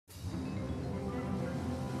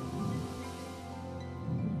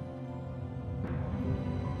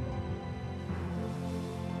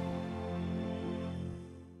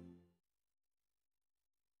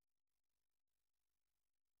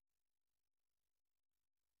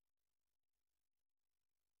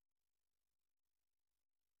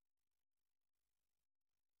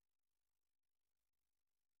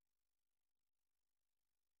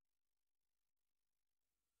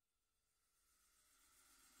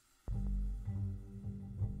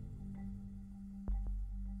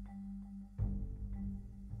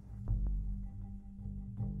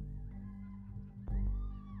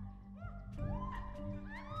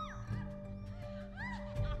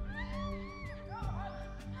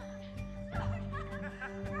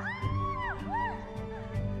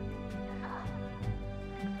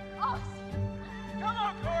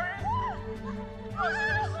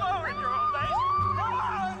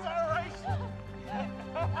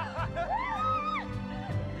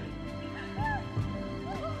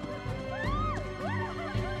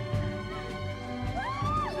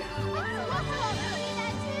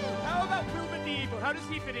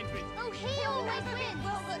he fit into it? Oh, he always wins!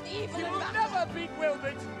 Wilbert, the evil You will never beat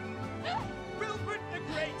Wilbert! Wilbert the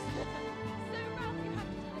Great! So, Ralph, you have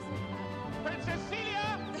to tell us all about Princess Celia!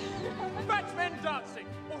 Fat men dancing,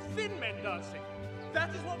 or thin men dancing.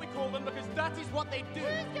 That is what we call them because that is what they do.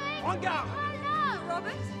 Who's going? En garde! Hello,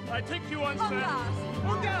 Robert! I take you on, En sir. garde!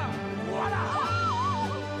 En garde! Voila!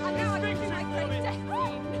 Oh, and now I can do my great death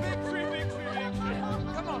scene. Victory, victory, victory.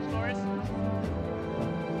 Come on, Floris. But who was on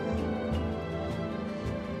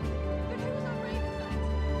Raven's night?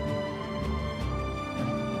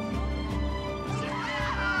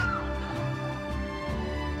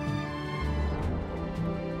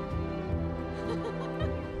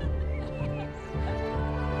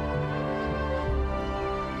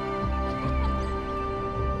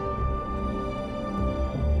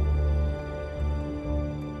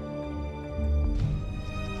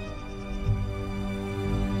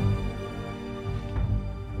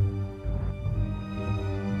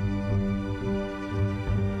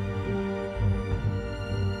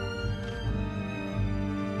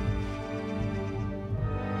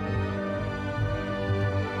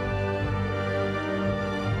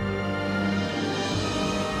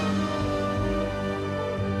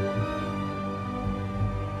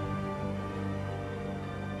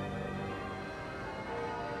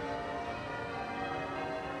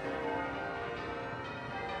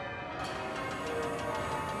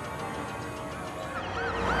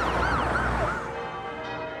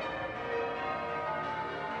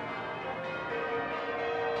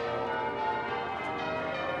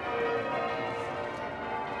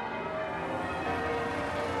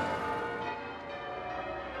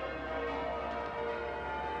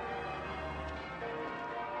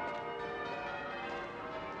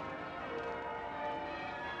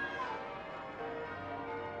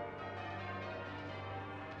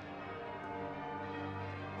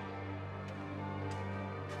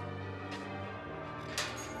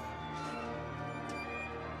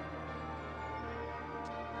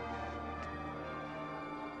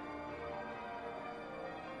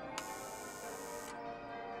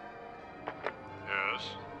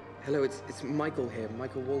 Hello, it's Michael here,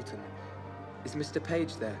 Michael Walton. Is Mr.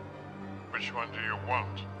 Page there? Which one do you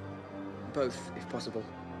want? Both, if possible.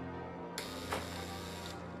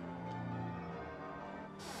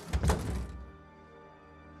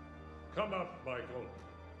 Come up, Michael.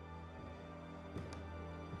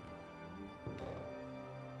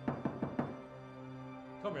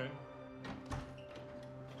 Come in.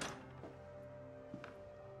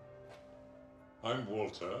 I'm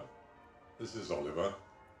Walter. This is Oliver.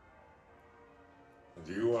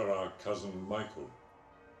 And you are our cousin Michael.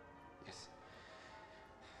 Yes.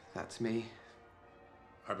 That's me.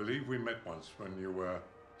 I believe we met once when you were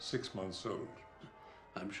 6 months old.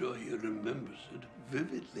 I'm sure he remembers it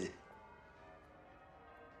vividly.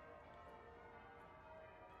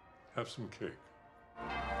 Have some cake.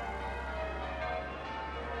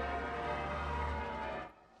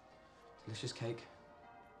 Delicious cake.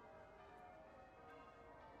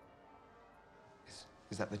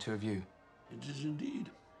 Is that the two of you? It is indeed.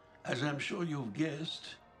 As I'm sure you've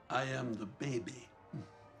guessed, I am the baby.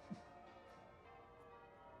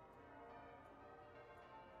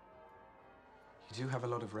 You do have a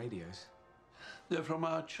lot of radios. They're from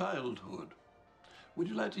our childhood. Would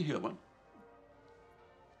you like to hear one?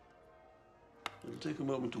 It'll take a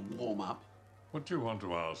moment to warm up. What do you want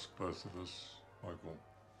to ask both of us, Michael?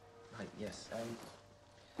 Right, yes.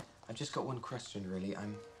 I've just got one question, really.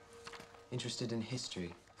 I'm interested in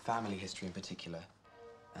history, family history in particular.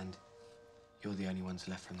 And you're the only ones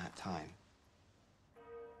left from that time.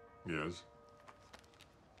 Yes?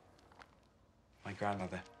 My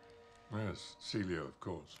grandmother. Yes, Celia, of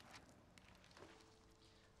course.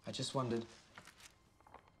 I just wondered,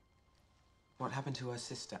 what happened to her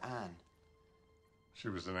sister, Anne? She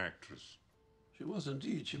was an actress. She was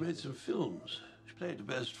indeed. She made some films. She played the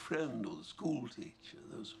best friend or the school teacher,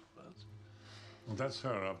 those sort of parts. Well, that's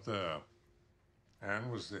her up there.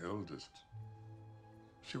 Anne was the eldest.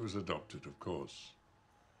 She was adopted, of course.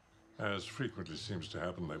 As frequently seems to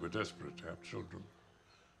happen, they were desperate to have children.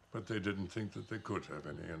 But they didn't think that they could have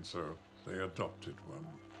any, and so they adopted one.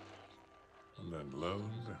 And then, lo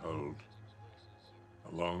and behold,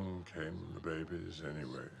 along came the babies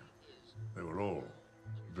anyway. They were all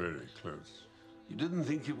very close. You didn't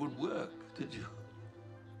think it would work, did you?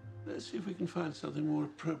 Let's see if we can find something more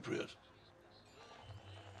appropriate.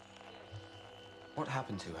 What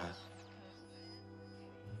happened to her?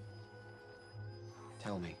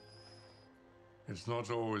 Tell me. It's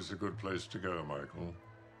not always a good place to go, Michael.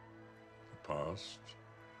 The past.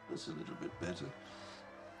 That's a little bit better.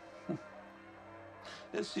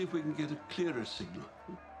 Let's see if we can get a clearer signal.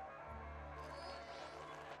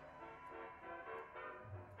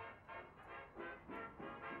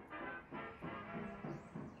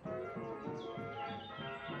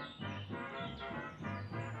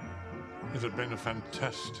 It had been a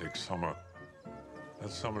fantastic summer.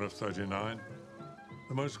 That summer of '39.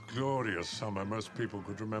 The most glorious summer most people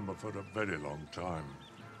could remember for a very long time.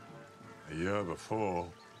 A year before,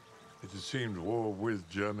 it had seemed war with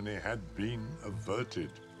Germany had been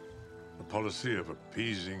averted. The policy of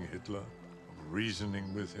appeasing Hitler, of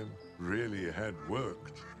reasoning with him, really had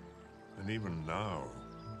worked. And even now,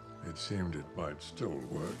 it seemed it might still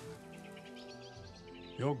work.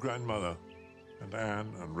 Your grandmother and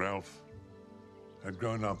Anne and Ralph had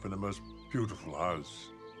grown up in a most beautiful house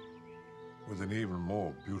with an even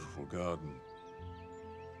more beautiful garden.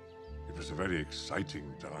 It was a very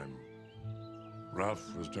exciting time.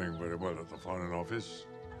 Ralph was doing very well at the Foreign Office,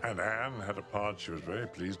 and Anne had a part she was very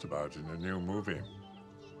pleased about in a new movie.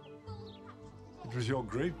 It was your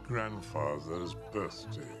great-grandfather's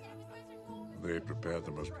birthday. They prepared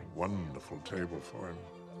the most wonderful table for him.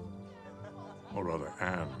 Or rather,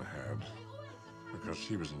 Anne had, because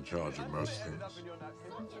she was in charge of most things.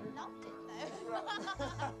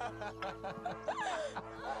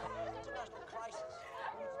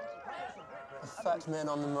 A fat man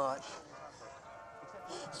on the march.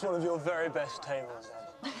 It's one of your very best tables,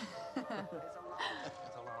 Anne.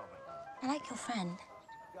 I like your friend.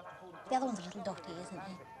 The other one's a little dotty, isn't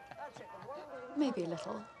he? Maybe a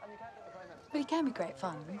little. But he can be great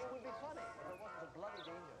fun.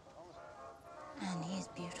 And he is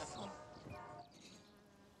beautiful.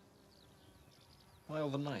 Why all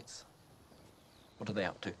the nights? What are they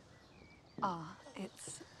up to? Ah,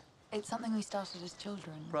 it's something we started as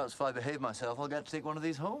children. Perhaps if I behave myself, I'll get to take one of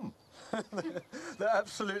these home. They're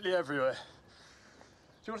absolutely everywhere. Do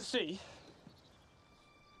you want to see?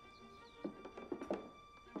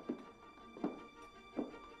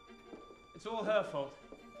 It's all her fault.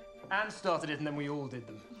 Anne started it and then we all did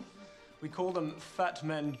them. We call them fat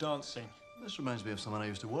men dancing. This reminds me of someone I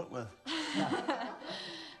used to work with.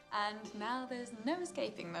 And now there's no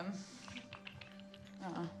escaping them.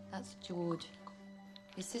 That's George.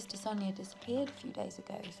 His sister Sonia disappeared a few days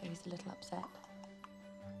ago, so he's a little upset.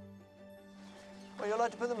 Well, you're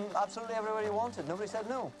allowed to put them absolutely everywhere you wanted. Nobody said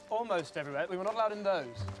no. Almost everywhere. We were not allowed in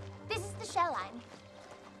those. This is the shell line.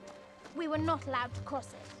 We were not allowed to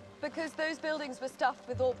cross it. Because those buildings were stuffed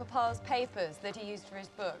with all Papa's papers that he used for his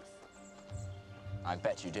books. I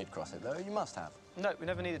bet you did cross it, though. You must have. No, we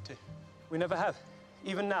never needed to. We never have.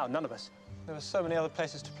 Even now, none of us. There were so many other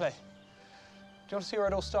places to play. Do you want to see where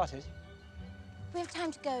it all started? We have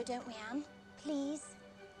time to go, don't we, Anne? Please?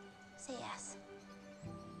 Say yes.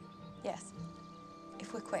 Yes,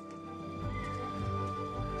 if we're quick.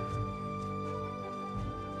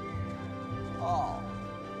 Oh.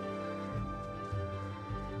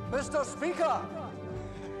 Mr. Speaker!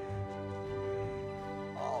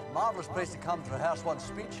 Oh, marvellous place to come to rehearse one's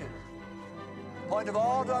speech in. Point of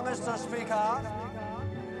order, Mr. Speaker.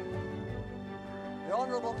 The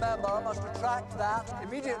honourable member must retract that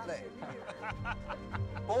immediately.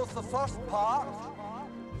 Both the first part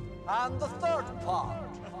and the third part.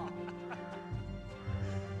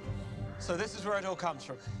 So this is where it all comes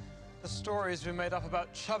from. The stories we made up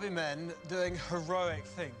about chubby men doing heroic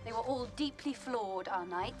things. They were all deeply flawed, our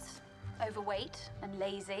knights. Overweight and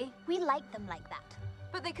lazy. We like them like that.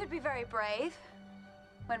 But they could be very brave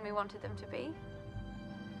when we wanted them to be.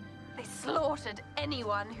 They slaughtered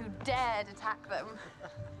anyone who dared attack them.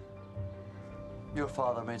 Your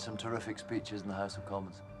father made some terrific speeches in the House of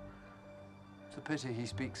Commons. It's a pity he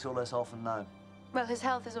speaks so less often now. Well, his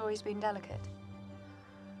health has always been delicate.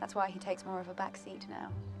 That's why he takes more of a back seat now.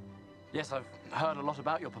 Yes, I've heard a lot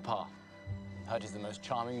about your papa. Heard he's the most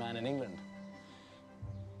charming man in England.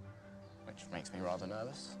 Which makes me rather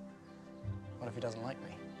nervous. What if he doesn't like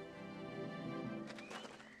me?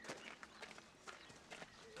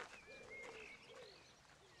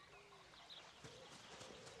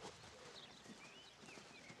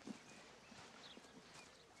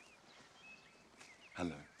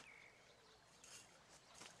 Hello.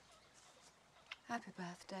 Happy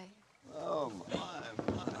birthday. Oh, my.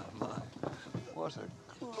 What a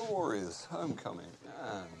glorious homecoming.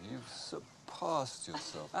 Anne, you've surpassed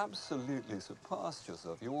yourself. Absolutely surpassed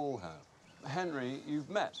yourself. You all have. Henry, you've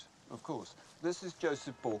met, of course. This is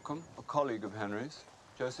Joseph Borkham, a colleague of Henry's.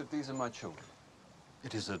 Joseph, these are my children.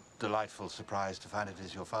 It is a delightful surprise to find it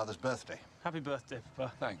is your father's birthday. Happy birthday,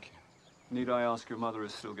 Papa. Thank you. Need I ask your mother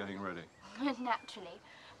is still getting ready? Naturally.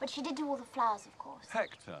 But she did do all the flowers, of course.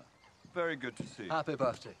 Hector, very good to see you. Happy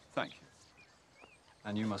birthday. Thank you.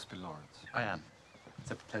 And you must be Lawrence. I am.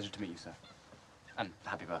 It's a pleasure to meet you, sir. And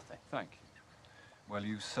happy birthday. Thank you. Well,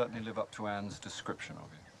 you certainly live up to Anne's description of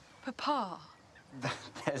you. Papa.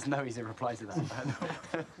 There's no easy reply to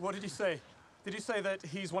that. What did he say? Did he say that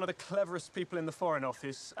he's one of the cleverest people in the Foreign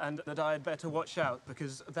Office and that I had better watch out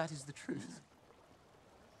because that is the truth?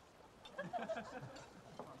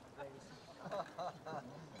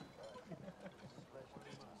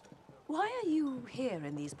 Why are you here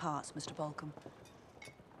in these parts, Mr. Balcom?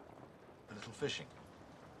 A little fishing.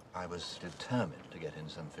 I was determined to get in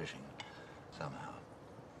some fishing, somehow.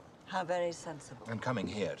 How very sensible. And coming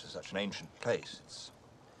here to such an ancient place, it's...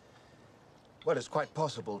 Well, it's quite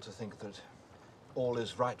possible to think that all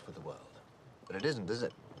is right with the world. But it isn't, is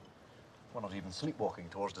it? We're not even sleepwalking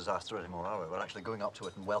towards disaster anymore, are we? We're actually going up to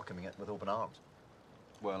it and welcoming it with open arms.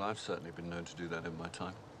 Well, I've certainly been known to do that in my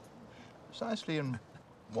time. Precisely in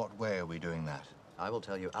what way are we doing that? I will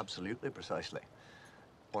tell you absolutely precisely.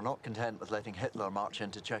 We're not content with letting Hitler march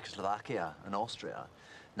into Czechoslovakia and Austria.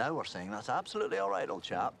 Now we're saying that's absolutely all right, old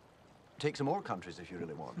chap. Take some more countries if you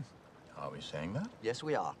really want. Are we saying that? Yes,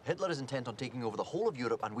 we are. Hitler is intent on taking over the whole of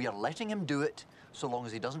Europe, and we are letting him do it so long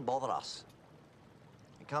as he doesn't bother us.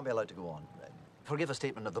 It can't be allowed to go on. Forgive a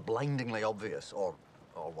statement of the blindingly obvious, or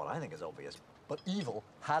what I think is obvious, but evil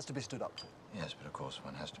has to be stood up to. Yes, but of course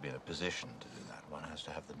one has to be in a position to do that. One has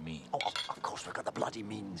to have the means. Oh, of course we've got the bloody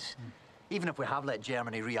means. Even if we have let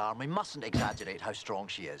Germany rearm, we mustn't exaggerate how strong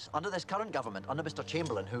she is. Under this current government, under Mr.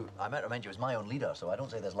 Chamberlain, who, I might remind you, is my own leader, so I don't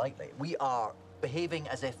say this lightly, we are behaving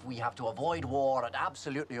as if we have to avoid war at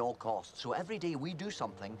absolutely all costs. So every day we do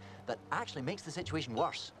something that actually makes the situation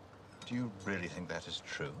worse. Do you really think that is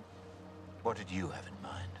true? What did you have in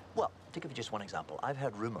mind? Well, to give you just one example, I've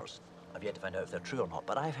heard rumours. I've yet to find out if they're true or not,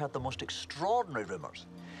 but I've heard the most extraordinary rumours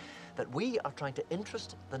that we are trying to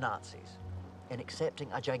interest the Nazis in accepting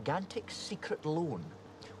a gigantic secret loan,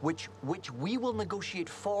 which we will negotiate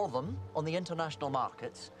for them on the international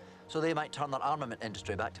markets, so they might turn their armament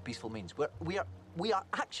industry back to peaceful means. We are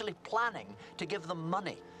actually planning to give them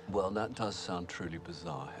money. Well, that does sound truly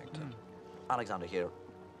bizarre, Hector. Alexander here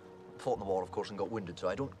fought in the war, of course, and got wounded, so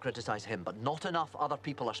I don't criticise him, but not enough other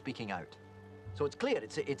people are speaking out. So it's clear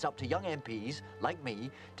it's up to young MPs, like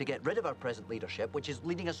me, to get rid of our present leadership, which is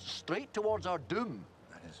leading us straight towards our doom.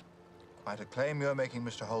 That is quite a claim you're making,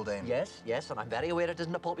 Mr. Haldane. Yes, and I'm very aware it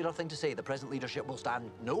isn't a popular thing to say. The present leadership will stand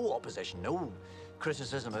no opposition, no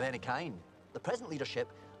criticism of any kind. The present leadership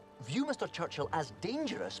view Mr. Churchill as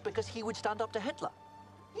dangerous because he would stand up to Hitler.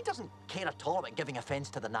 He doesn't care at all about giving offence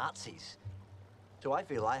to the Nazis. So I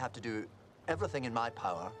feel I have to do everything in my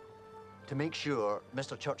power to make sure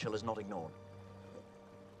Mr. Churchill is not ignored.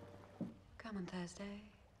 Come on Thursday.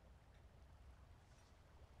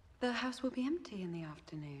 The house will be empty in the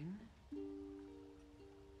afternoon.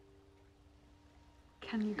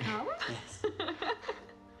 Can you come? Yes.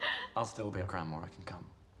 I'll still be at Cranmore, I can come.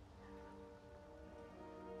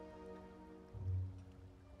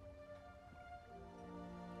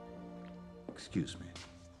 Excuse me.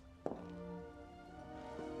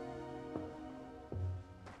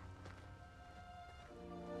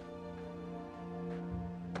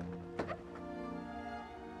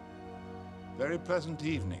 Very pleasant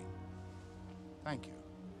evening. Thank you.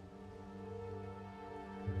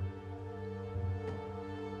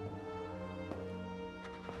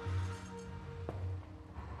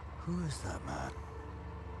 Who is that man?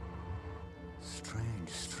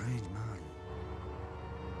 Strange man.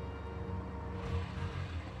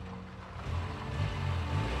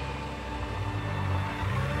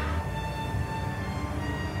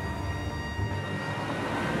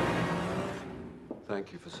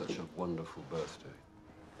 Thank you for such a wonderful birthday.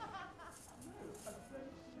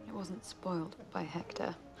 It wasn't spoiled by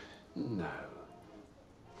Hector. No.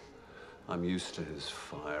 I'm used to his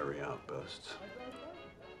fiery outbursts.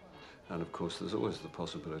 And of course, there's always the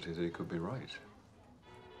possibility that he could be right.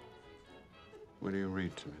 Will you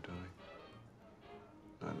read to me, darling?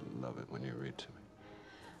 I love it when you read to me.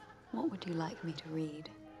 What would you like me to read?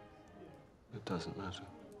 It doesn't matter.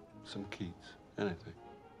 Some Keats, anything.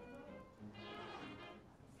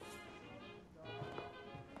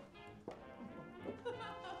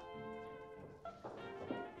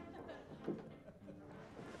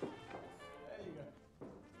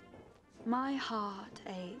 My heart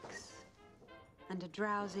aches, and a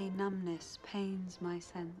drowsy numbness pains my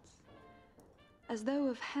sense, as though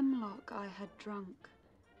of hemlock I had drunk,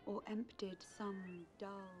 or emptied some dull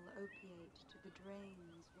opiate to the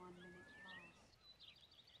drains 1 minute past.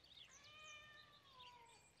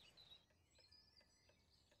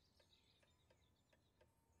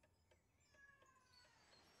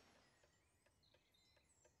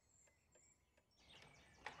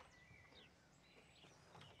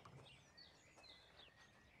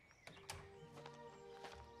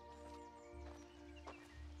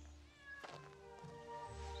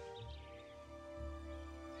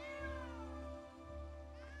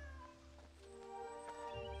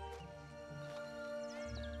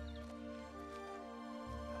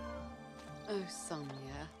 Oh,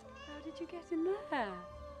 Sonia. How did you get in there?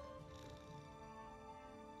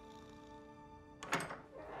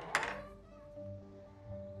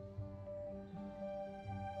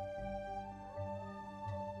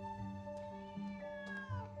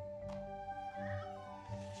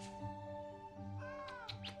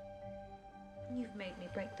 You've made me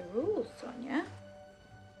break the rules, Sonia.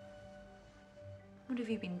 What have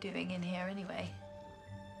you been doing in here, anyway?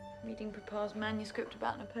 Reading Papa's manuscript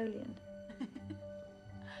about Napoleon.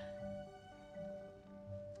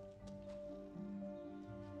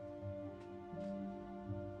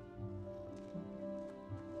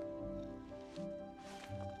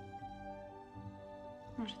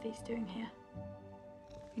 What are these doing here?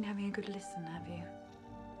 Been having a good listen, have you?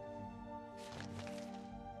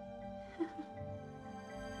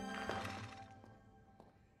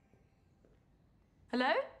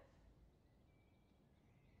 Hello?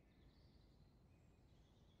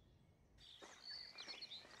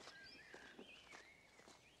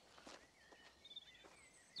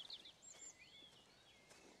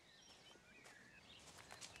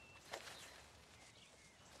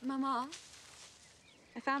 Mama?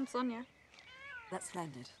 I found Sonia. That's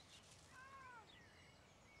splendid.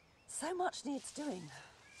 So much needs doing.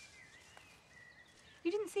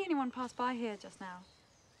 You didn't see anyone pass by here just now?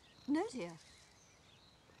 No, dear.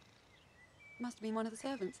 Must have been one of the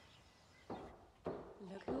servants.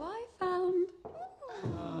 Look who I found.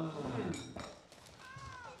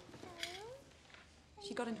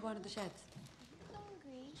 She got into one of the sheds.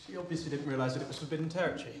 She obviously didn't realise that it was forbidden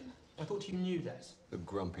territory. I thought you knew that. The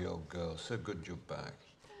grumpy old girl. So good you're back.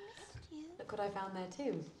 Look what I found there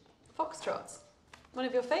too. Foxtrots. One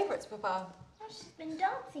of your favourites, Papa. Oh, she's been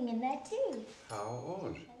dancing in there too. How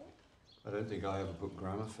odd. I don't think I ever put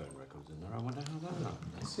gramophone records in there. I wonder how that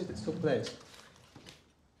happened. Let's see if it still plays.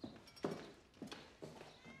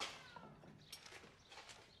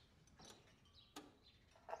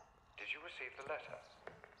 Did you receive the letter?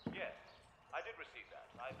 Yes, I did receive that.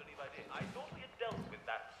 I believe I did. I thought we had dealt with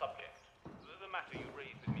that subject. The matter you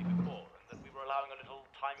raised with me before, and that we were allowing a little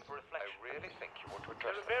time for reflection. I really think you ought to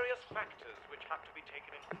address There are various factors which have to be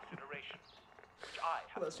taken into consideration, which I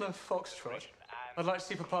have. Well, that's no foxtrot. I'd like to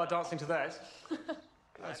see Papa dancing to that.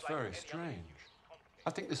 That's very strange.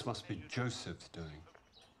 I think this must be Joseph's doing.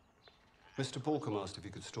 Mr. Balcom asked if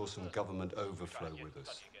he could store some government overflow with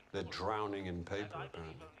us. They're drowning in paper,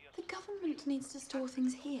 apparently. The government needs to store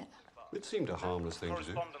things here. It seemed a harmless thing to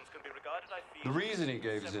do. The reason he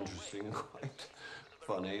gave is interesting, quite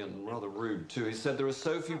funny and rather rude, too. He said there are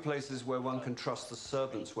so few places where one can trust the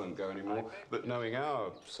servants won't go anymore, but knowing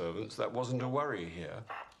our servants, that wasn't a worry here.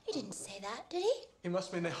 He didn't say that, did he? It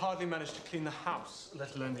must mean they hardly managed to clean the house,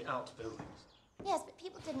 let alone the outbuildings. Yes, but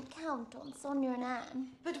people didn't count on Sonia and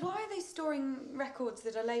Anne. But why are they storing records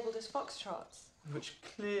that are labelled as foxtrots? Which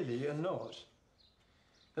clearly are not.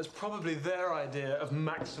 That's probably their idea of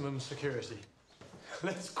maximum security.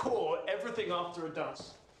 Let's call everything after a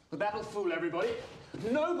dance. But that'll fool everybody.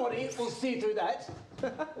 Nobody will see through that.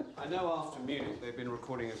 I know after Munich they've been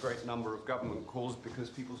recording a great number of government calls because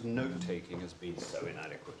people's note-taking has been so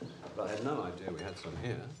inadequate. But I had no idea we had some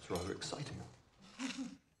here. It's rather exciting. You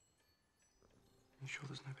sure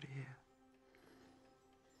there's nobody here?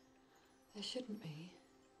 There shouldn't be.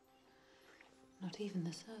 Not even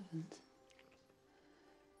the servants.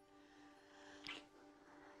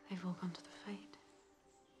 They've all gone to the fete.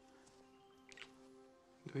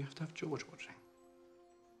 Do we have to have George watching?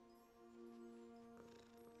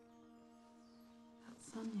 That's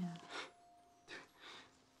Sonia.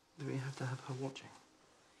 Do we have to have her watching?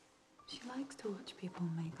 She likes to watch people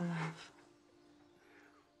make love.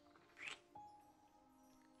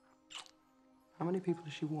 How many people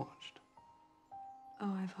has she watched?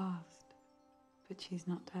 Oh, I've asked, but she's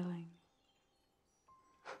not telling.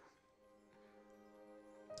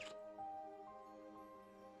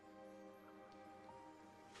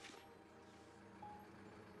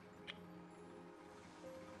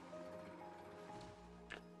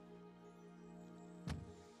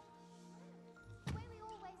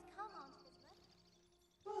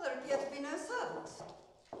 Well, there appear to be no servants.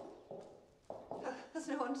 There's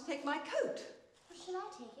no one to take my coat. Well, shall I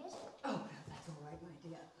take it? Oh, that's all right, my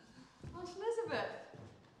dear. Aunt Elizabeth,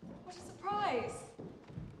 what a surprise.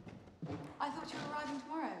 I thought you were arriving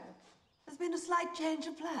tomorrow. There's been a slight change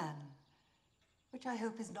of plan, which I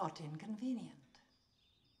hope is not inconvenient.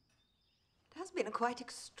 It has been a quite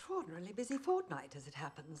extraordinarily busy fortnight, as it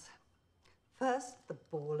happens. First, the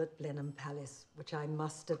ball at Blenheim Palace, which I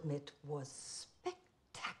must admit was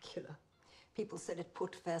spectacular. People said it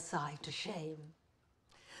put Versailles to shame.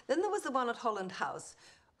 Then there was the one at Holland House,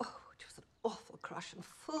 which was an awful crush and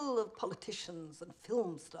full of politicians and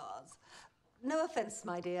film stars. No offense,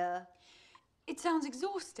 my dear. It sounds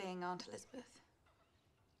exhausting, Aunt Elizabeth.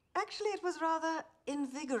 Actually, it was rather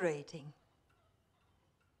invigorating.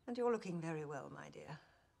 And you're looking very well, my dear.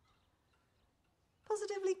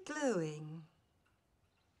 Positively glowing.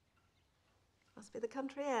 Must be the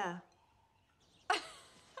country air.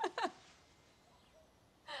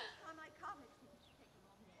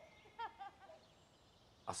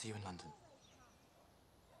 I'll see you in London.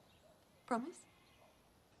 Promise?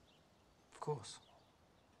 Of course.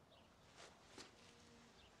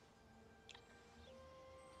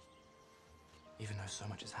 Even though so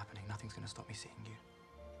much is happening, nothing's going to stop me seeing you.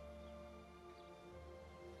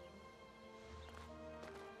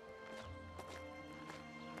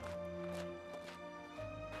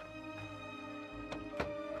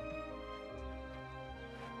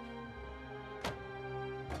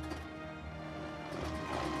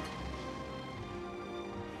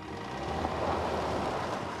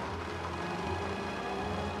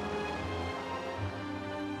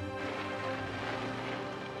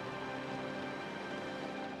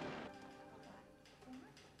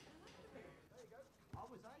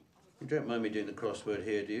 You don't mind me doing the crossword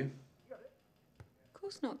here, do you? Of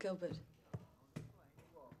course not, Gilbert.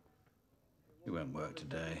 It won't work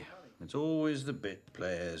today. It's always the bit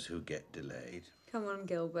players who get delayed. Come on,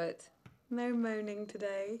 Gilbert. No moaning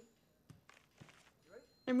today.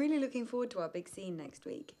 I'm really looking forward to our big scene next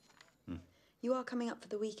week. You are coming up for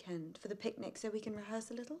the weekend, for the picnic, so we can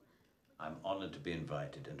rehearse a little? I'm honoured to be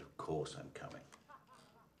invited, and of course I'm coming.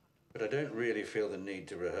 But I don't really feel the need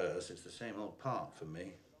to rehearse. It's the same old part for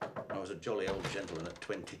me. I was a jolly old gentleman at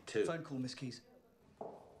 22. Phone call, Miss Keys.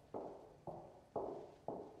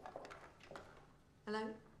 Hello?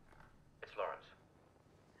 It's Lawrence.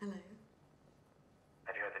 Hello?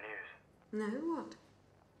 Have you heard the news? No, what?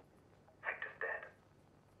 Hector's dead.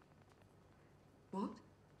 What?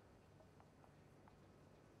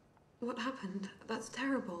 What happened? That's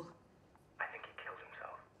terrible. I think he killed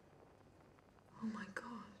himself. Oh my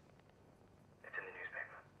God. It's in the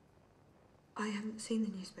newspaper. I haven't seen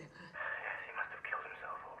the newspaper. Yes, he must have killed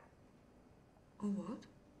himself Or what?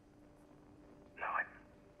 No, I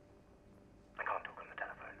can't talk on the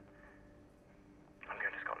telephone. I'm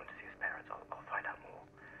going to Scotland to see his parents. I'll find out more.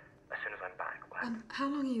 As soon as I'm back, How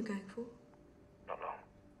long are you going for? Not long.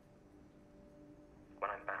 When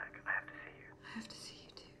I'm back, I have to see you. I have to see you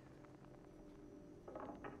too.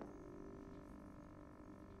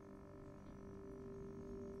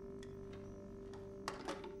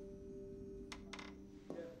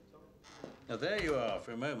 Now, there you are.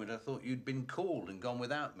 For a moment, I thought you'd been called and gone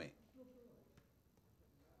without me.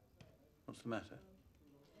 What's the matter?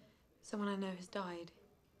 Someone I know has died.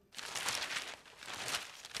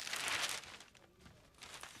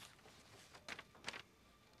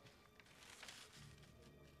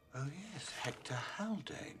 Oh, yes, Hector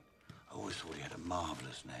Haldane. I always thought he had a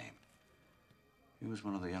marvellous name. He was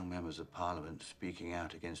one of the young members of Parliament speaking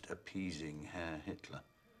out against appeasing Herr Hitler.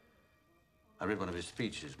 I read one of his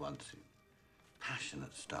speeches once.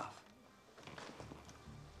 Passionate stuff.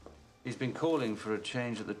 He's been calling for a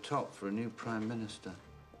change at the top, for a new Prime Minister.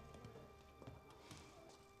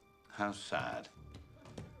 How sad.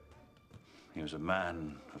 He was a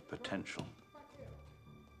man of potential.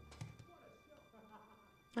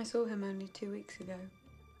 I saw him only 2 weeks ago.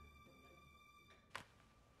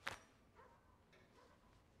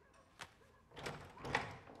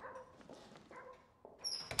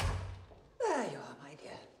 There you are, my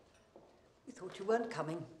dear. We thought you weren't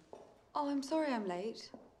coming. Oh, I'm sorry I'm late.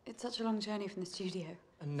 It's such a long journey from the studio.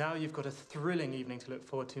 And now you've got a thrilling evening to look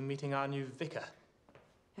forward to, meeting our new vicar.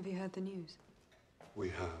 Have you heard the news? We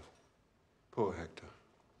have. Poor Hector.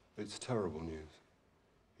 It's terrible news.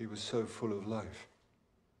 He was so full of life.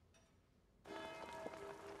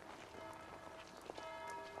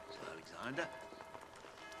 Alexander?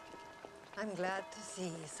 I'm glad to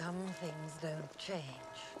see some things don't change.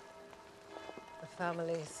 The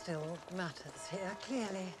family still matters here,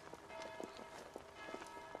 clearly.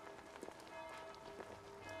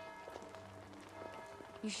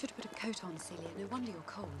 You should put a coat on, Celia. No wonder you're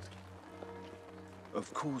cold.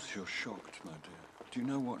 Of course you're shocked, my dear. Do you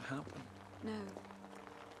know what happened? No.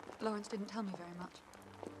 Lawrence didn't tell me very much.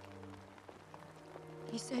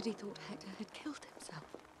 He said he thought Hector had killed himself.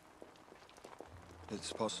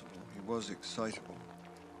 It's possible. He was excitable.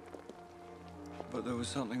 But there was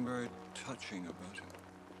something very touching about him.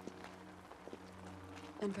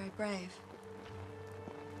 And very brave.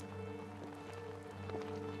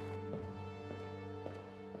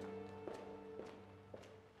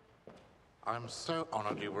 I'm so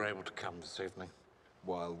honored you were able to come this evening.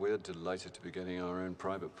 while we're delighted to be getting our own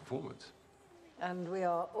private performance. And we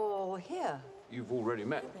are all here. You've already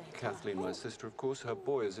met Kathleen, my sister, of course. Her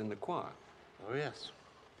boy is in the choir. Oh, yes.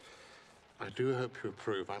 I do hope you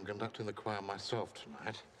approve. I'm conducting the choir myself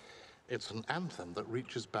tonight. It's an anthem that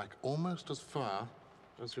reaches back almost as far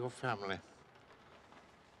as your family.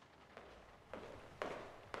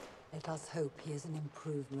 Let us hope he is an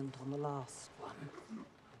improvement on the last one.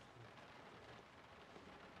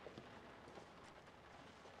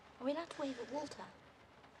 Are we allowed to wave at Walter?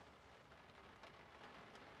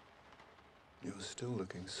 You're still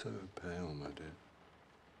looking so pale, my dear.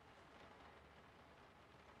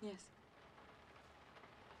 Yes.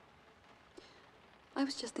 I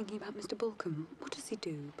was just thinking about Mr. Balcombe. What does he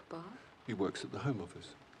do, Papa? He works at the Home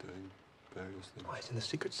Office, doing various things. Oh, he's in the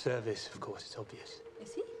Secret Service, of course, it's obvious.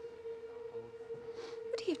 Is he?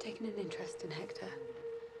 Would he have taken an interest in Hector?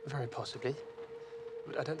 Very possibly.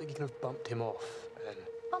 But I don't think he can have bumped him off, Anne.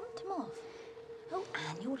 Bumped him off? Oh,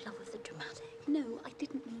 Anne, your love of the dramatic. No, I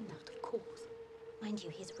didn't mean that, of course. Mind you,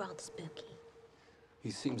 he's rather spooky.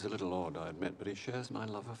 He seems a little odd, I admit, but he shares my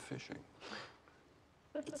love of fishing.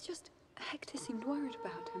 It's just Hector seemed worried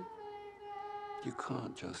about him. You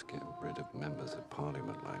can't just get rid of members of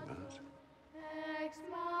Parliament like that.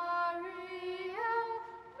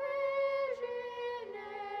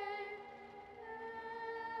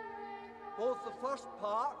 Both the first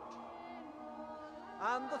part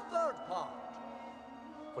and the third part.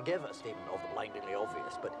 Forgive us, Stephen, of the blindingly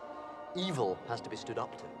obvious, but evil has to be stood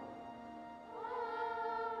up to.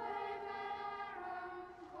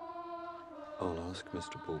 I'll ask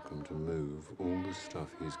Mr. Balcombe to move all the stuff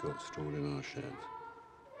he's got stored in our sheds.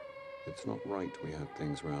 It's not right we have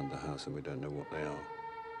things around the house and we don't know what they are.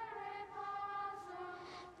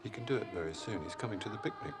 He can do it very soon. He's coming to the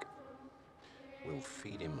picnic. We'll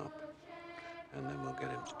feed him up, and then we'll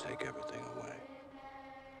get him to take everything away.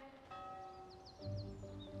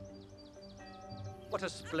 What a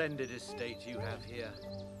splendid estate you have here.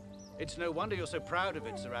 It's no wonder you're so proud of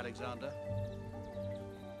it, Sir Alexander.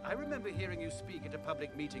 I remember hearing you speak at a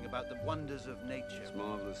public meeting about the wonders of nature. It's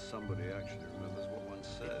marvelous somebody actually remembers what one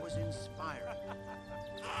said. It was inspiring.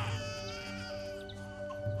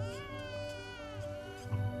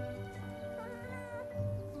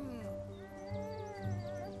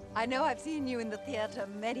 I know I've seen you in the theatre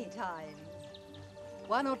many times.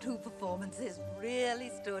 One or two performances really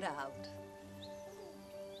stood out.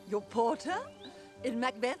 Your porter? In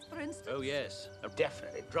Macbeth, for instance? Oh, yes. A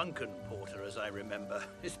definitely drunken porter, as I remember,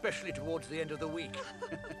 especially towards the end of the week.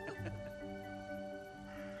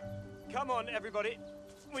 Come on, everybody.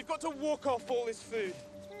 We've got to walk off all this food.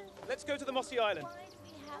 Let's go to the mossy island. Why do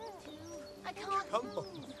we have to? I can't. Come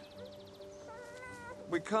on.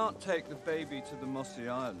 We can't take the baby to the mossy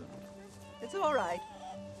island. It's all right.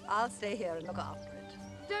 I'll stay here and look after it.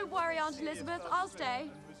 Don't worry, Aunt Elizabeth. I'll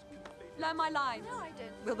stay. Learn my lines. No, I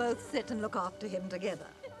don't. We'll both sit and look after him together.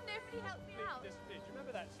 Nobody helped me out. Do you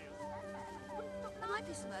remember that, Shield? There might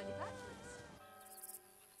be some early backwards.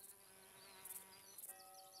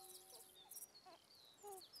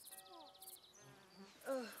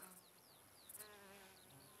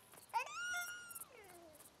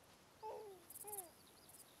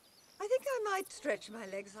 I think I might stretch my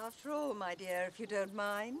legs after all, my dear, if you don't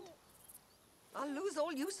mind. I'll lose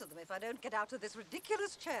all use of them if I don't get out of this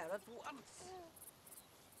ridiculous chair at once.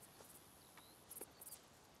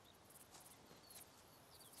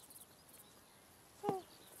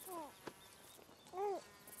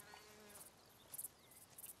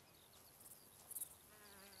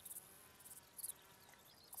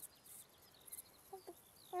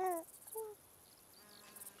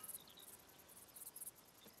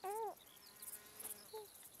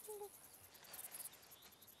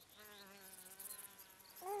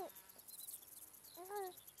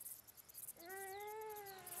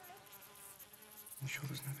 You sure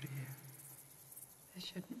there's nobody here? There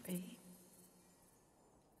shouldn't be.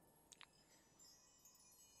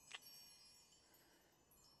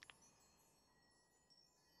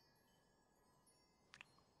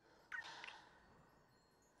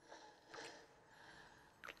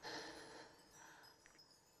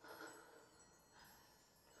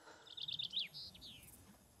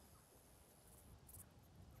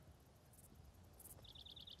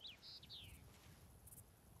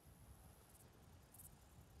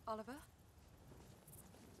 Oliver?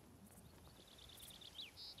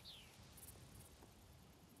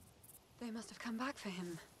 They must have come back for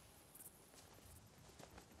him.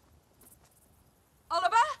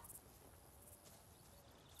 Oliver?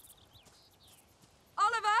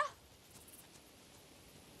 Oliver?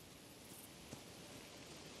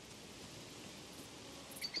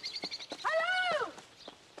 Hello!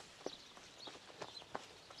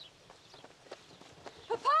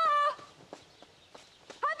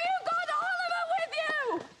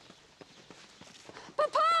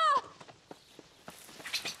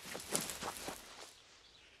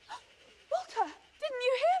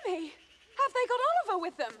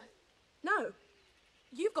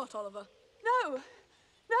 You've got Oliver. No,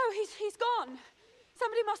 he's gone.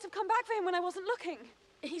 Somebody must have come back for him when I wasn't looking.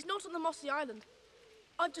 He's not on the mossy island.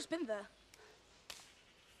 I've just been there.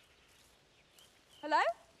 Hello?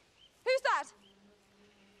 Who's that?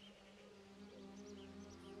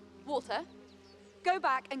 Walter, go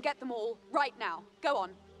back and get them all right now. Go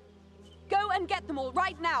on. Go and get them all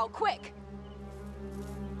right now, quick!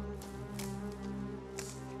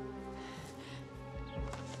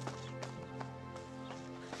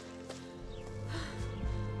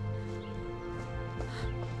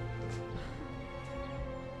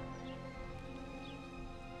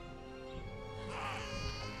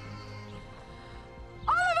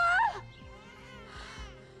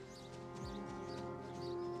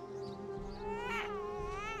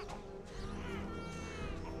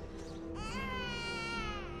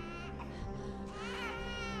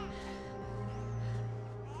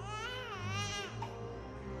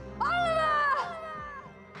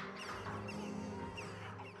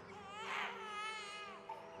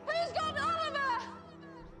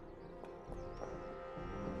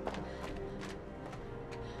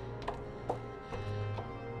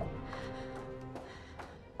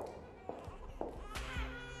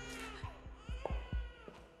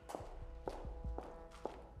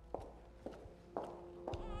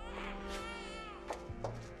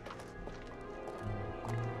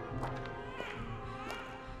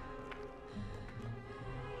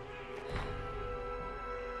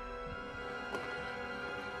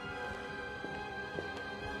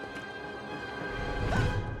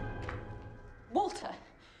 Walter,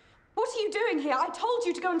 what are you doing here? I told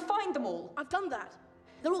you to go and find them all. I've done that.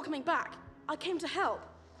 They're all coming back. I came to help.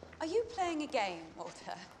 Are you playing a game,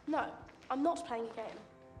 Walter? No, I'm not playing a game.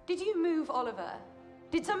 Did you move Oliver?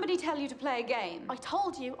 Did somebody tell you to play a game? I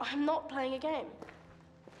told you I'm not playing a game.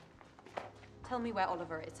 Tell me where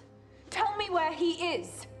Oliver is. Tell me where he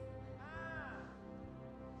is.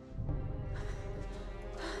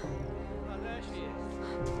 Oh, there she is.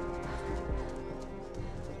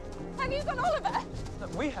 Have you got Oliver? No,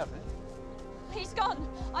 we haven't. He's gone.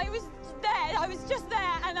 I was just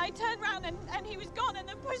there, and I turned round and he was gone, and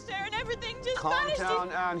the pushchair and everything just vanished. Calm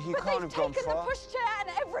down, Anne. He can't have gone far. They've taken the pushchair and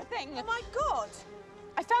everything. Oh my God!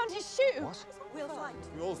 I found his shoe. What? We'll find.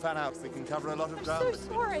 We all fan out. We can cover a lot of I'm ground.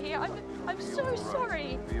 so sorry. I'm so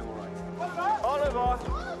sorry. Be all right. Oliver!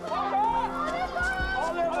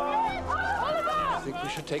 I think we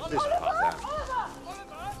should take this part down.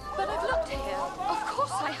 But I've looked here. Of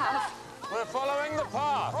course I have. We're following the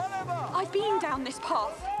path. I've been down this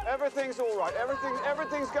path. Everything's all right.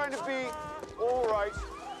 Everything's going to be all right.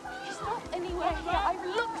 He's not anywhere here. I've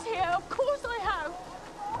looked here. Of course I have.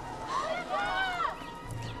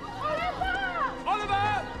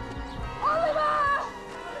 Oliver!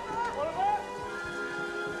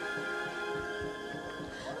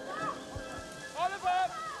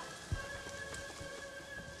 Oliver!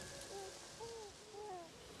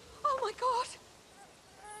 Oh my God!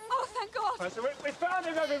 Oh, thank God! Right, so we found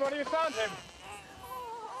him, everybody. We found him.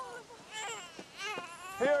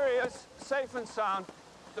 Here he is, safe and sound.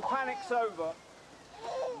 The panic's over.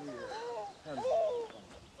 I'm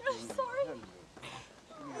sorry.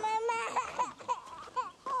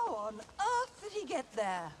 How on earth did he get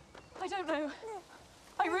there? I don't know.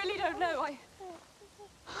 I really don't know.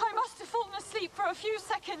 I must have fallen asleep for a few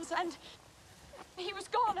seconds and he was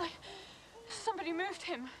gone. Somebody moved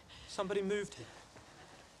him. Somebody moved him.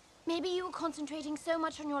 Maybe you were concentrating so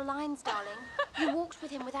much on your lines, darling. You walked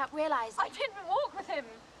with him without realizing. I didn't walk with him.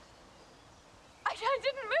 I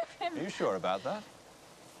didn't move him. Are you sure about that?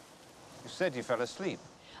 You said you fell asleep.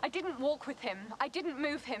 I didn't walk with him. I didn't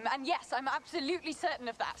move him. And yes, I'm absolutely certain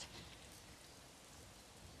of that.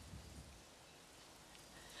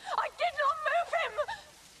 I did not move him!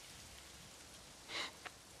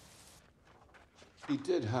 He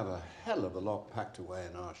did have a hell of a lot packed away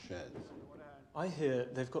in our sheds. I hear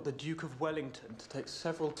they've got the Duke of Wellington to take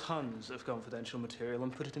several tons of confidential material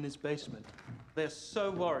and put it in his basement. They're so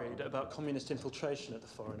worried about communist infiltration at the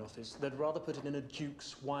Foreign Office, they'd rather put it in a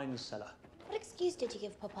Duke's wine cellar. What excuse did you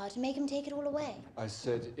give Papa to make him take it all away? I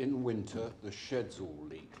said in winter the sheds all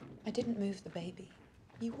leak. I didn't move the baby.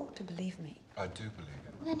 You ought to believe me. I do believe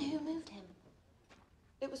it. Then who moved him?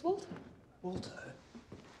 It was Walter. Walter?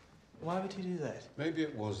 Why would he do that? Maybe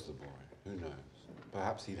it was the boy. Who knows?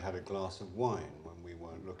 Perhaps he'd had a glass of wine when we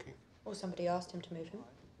weren't looking. Or somebody asked him to move him.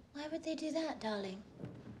 Why would they do that, darling?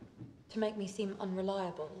 To make me seem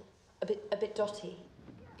unreliable, a bit dotty.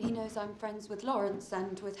 He knows I'm friends with Lawrence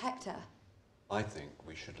and with Hector. I think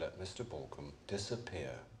we should let Mr. Balcombe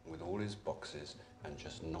disappear with all his boxes and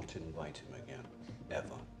just not invite him again,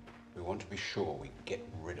 ever. We want to be sure we get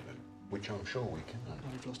rid of him. Which I'm sure we can.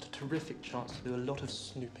 We've lost a terrific chance to do a lot of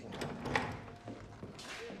snooping.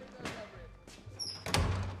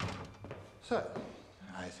 So,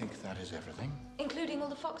 I think that is everything. Including all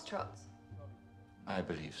the foxtrots? I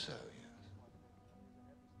believe so, yes.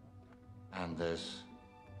 And there's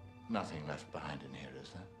nothing left behind in here, is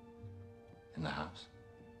there? In the house?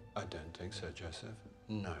 I don't think so, Joseph.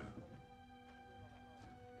 No.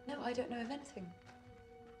 No, I don't know of anything.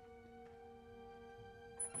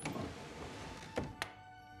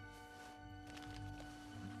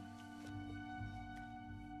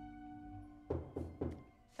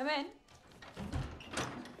 Come in.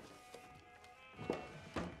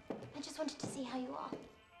 I just wanted to see how you are.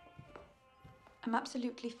 I'm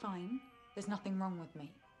absolutely fine. There's nothing wrong with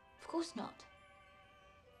me. Of course not.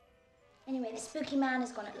 Anyway, the spooky man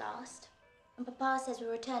is gone at last. And Papa says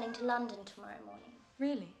we're returning to London tomorrow morning.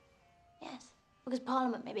 Really? Yes, because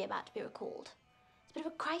Parliament may be about to be recalled. It's a bit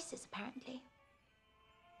of a crisis, apparently.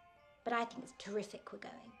 But I think it's terrific we're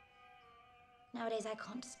going. Nowadays, I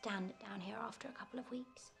can't stand it down here after a couple of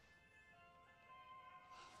weeks.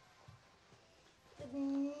 With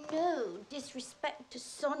no disrespect to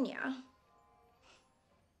Sonia,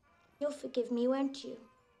 you'll forgive me, won't you?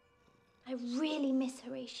 I really miss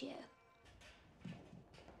Horatio.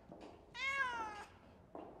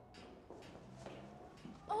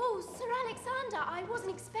 Oh, Sir Alexander, I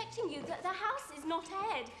wasn't expecting you. The house is not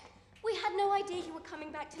aired. We had no idea you were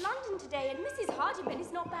coming back to London today, and Mrs. Hardiman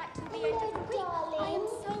is not back till the end of the week. I am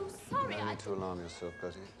so sorry. No need to alarm yourself,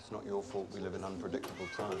 Betty. It's not your fault we live in unpredictable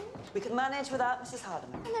times. We can manage without Mrs.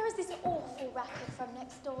 Hardiman. And there is this awful racket from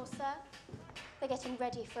next door, sir. They're getting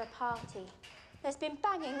ready for a party. There's been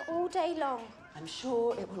banging all day long. I'm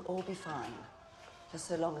sure it will all be fine, just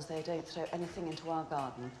so long as they don't throw anything into our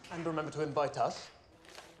garden. And remember to invite us.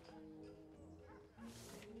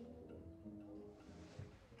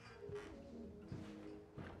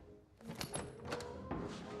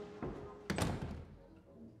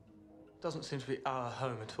 Doesn't seem to be our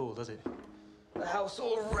home at all, does it? The house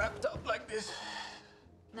all wrapped up like this.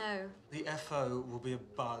 No. The FO will be a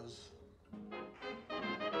buzz.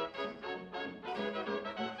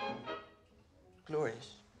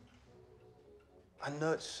 Glorious. I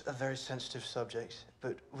know it's a very sensitive subject,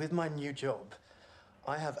 but with my new job,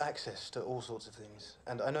 I have access to all sorts of things,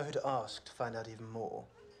 and I know who to ask to find out even more.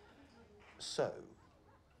 So,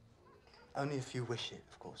 only if you wish it,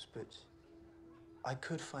 of course, but I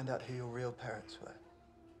could find out who your real parents were.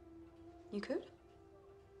 You could?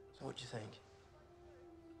 So what do you think?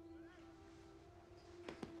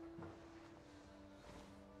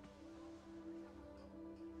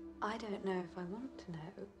 I don't know if I want to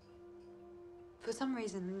know. For some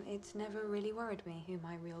reason, it's never really worried me who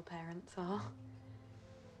my real parents are.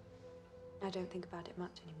 I don't think about it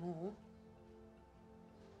much anymore.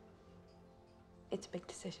 It's a big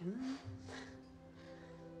decision.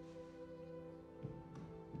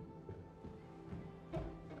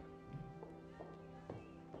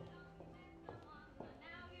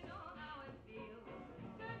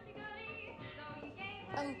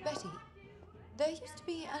 Oh, Betty, there used to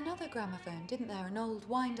be another gramophone, didn't there? An old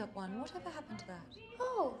wind-up one. Whatever happened to that?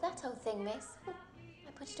 Oh, that old thing, miss.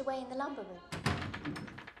 I put it away in the lumber room.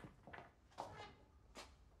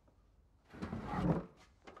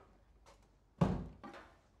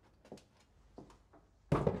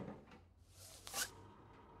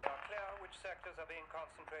 Sectors are being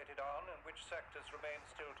concentrated on and which sectors remain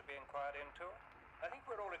still to be inquired into. I think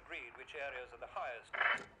we're all agreed which areas are the highest.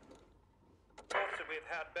 Reports that we've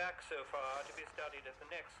had back so far to be studied at the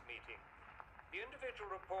next meeting. The individual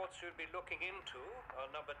reports you'll be looking into are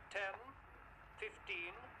number 10, 15,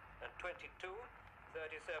 and 22.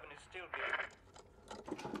 37 is still being...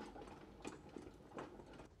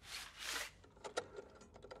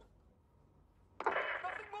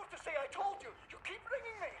 Nothing more to say, I told you. You keep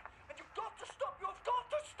ringing me. And you've got to stop. You've got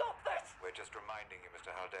to stop this. We're just reminding you,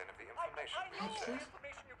 Mr. Haldane, of the information I know the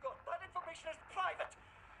information you've got. That information is private.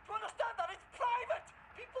 Do you understand that? It's private.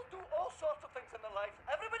 People do all sorts of things in their lives.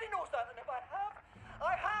 Everybody knows that. And if I have,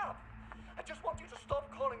 I have. I just want you to stop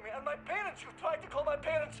calling me. And my parents, you tried to call my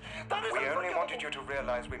parents. That is We only wanted you to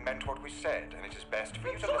realize we meant what we said, and it is best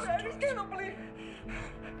for you to listen to us.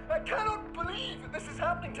 I cannot believe that this is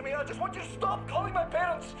happening to me. I just want you to stop calling my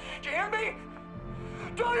parents. Do you hear me?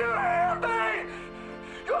 Do you hear me?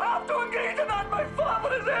 You have to engage in that. My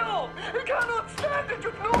father is ill. He cannot stand it.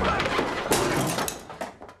 You know that.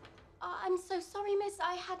 I'm so sorry, miss.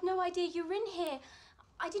 I had no idea you were in here.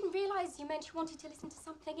 I didn't realize you meant you wanted to listen to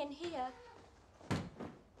something in here.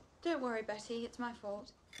 Don't worry, Betty. It's my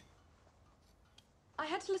fault. I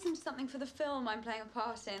had to listen to something for the film I'm playing a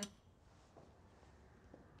part in.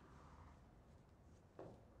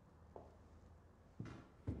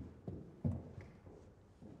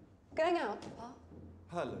 Going out, Papa?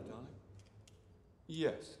 Hello, darling.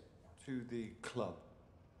 Yes, to the club,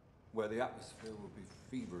 where the atmosphere will be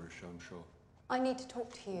feverish, I'm sure. I need to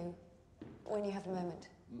talk to you when you have a moment.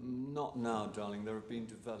 Not now, darling. There have been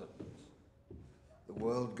developments. The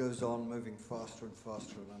world goes on moving faster and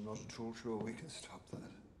faster, and I'm not at all sure we can stop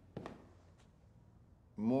that.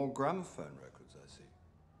 More gramophone records, I see.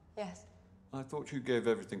 Yes. I thought you gave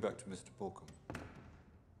everything back to Mr. Borkham.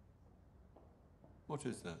 What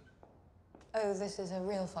is that? Oh, this is a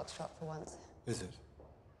real foxtrot for once. Is it?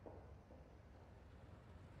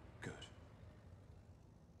 Good.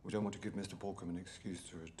 We don't want to give Mr. Borkham an excuse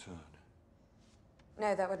to return.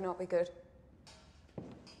 No, that would not be good.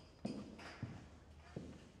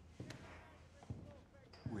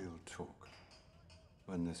 We'll talk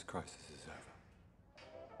when this crisis is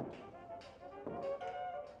over.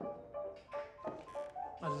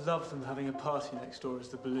 I love them having a party next door as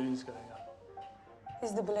the balloon's going up.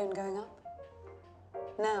 Is the balloon going up?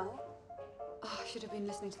 Now? Oh, I should have been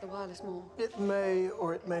listening to the wireless more. It may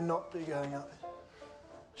or it may not be going up.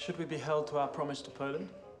 Should we be held to our promise to Poland?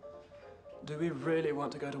 Do we really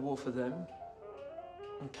want to go to war for them?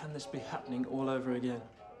 And can this be happening all over again?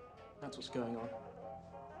 That's what's going on.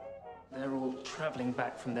 They're all travelling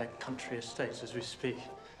back from their country estates as we speak.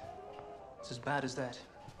 It's as bad as that.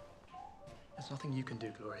 There's nothing you can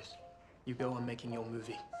do, Glorious. You go on making your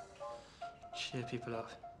movie. Cheer people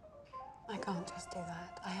up. I can't just do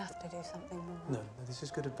that. I have to do something more. No, this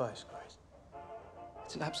is good advice, Grace.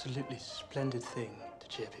 It's an absolutely splendid thing to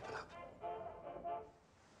cheer people up.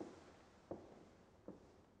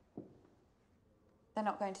 They're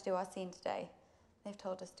not going to do our scene today. They've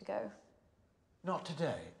told us to go. Not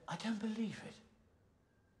today. I don't believe it.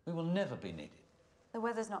 We will never be needed. The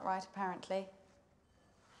weather's not right, apparently.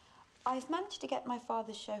 I've managed to get my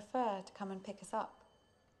father's chauffeur to come and pick us up.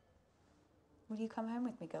 Will you come home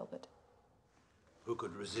with me, Gilbert? Who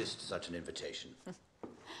could resist such an invitation?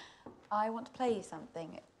 I want to play you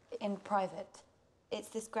something in private. It's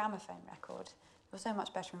this gramophone record. You're so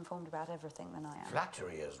much better informed about everything than I am.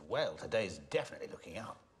 Flattery as well. Today's definitely looking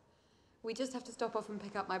up. We just have to stop off and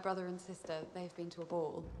pick up my brother and sister. They've been to a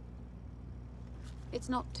ball. It's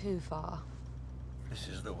not too far. This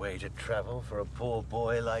is the way to travel for a poor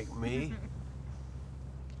boy like me.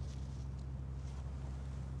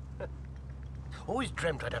 Always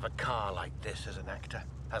dreamt I'd have a car like this as an actor.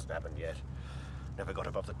 Hasn't happened yet. Never got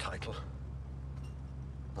above the title.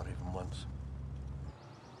 Not even once.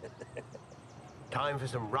 Time for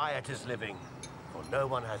some riotous living, for no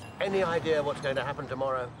one has any idea what's going to happen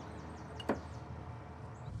tomorrow.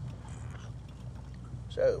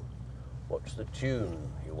 So, what's the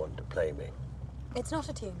tune you want to play me? It's not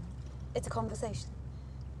a tune. It's a conversation.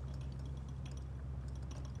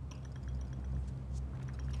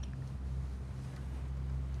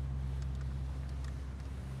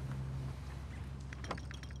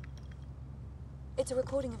 It's a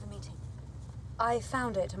recording of a meeting. I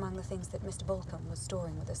found it among the things that Mr. Borkham was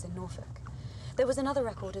storing with us in Norfolk. There was another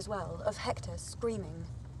record as well, of Hector screaming,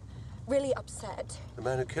 really upset. The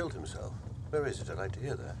man who killed himself? Where is it? I'd like to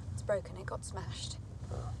hear that. It's broken, it got smashed.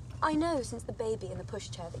 I know since the baby in the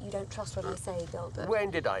pushchair that you don't trust what I say, Gilbert.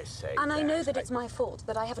 When did I say And that? I know that it's my fault,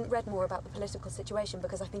 that I haven't read more about the political situation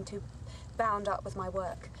because I've been too bound up with my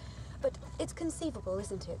work. But it's conceivable,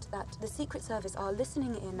 isn't it, that the Secret Service are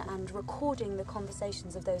listening in and recording the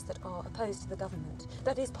conversations of those that are opposed to the government.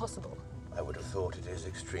 That is possible. I would have thought it is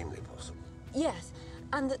extremely possible. Yes,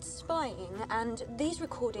 and that spying and these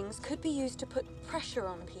recordings could be used to put pressure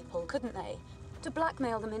on people, couldn't they? To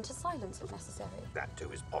blackmail them into silence if necessary. That too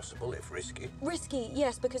is possible, if risky. Risky,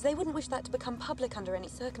 yes, because they wouldn't wish that to become public under any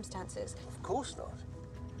circumstances. Of course not.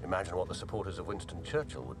 Imagine what the supporters of Winston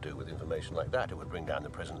Churchill would do with information like that. It would bring down the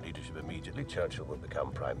present leadership immediately. Churchill would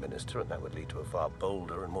become Prime Minister, and that would lead to a far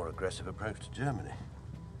bolder and more aggressive approach to Germany.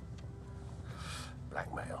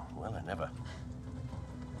 Blackmail? Well, I never.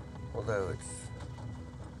 Although it's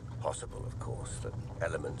possible, of course, that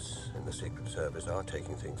elements in the Secret Service are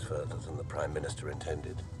taking things further than the Prime Minister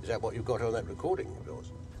intended. Is that what you've got on that recording of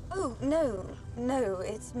yours? Oh, no. No,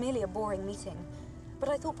 it's merely a boring meeting. But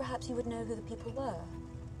I thought perhaps you would know who the people were.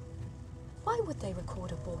 Why would they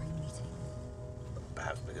record a boring meeting?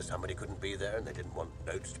 Perhaps because somebody couldn't be there and they didn't want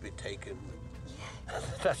notes to be taken. Yeah.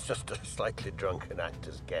 That's just a slightly drunken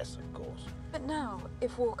actor's guess, of course. But now,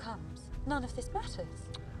 if war comes, none of this matters.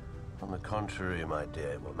 On the contrary, my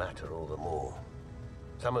dear, it will matter all the more.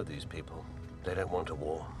 Some of these people, they don't want a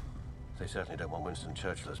war. They certainly don't want Winston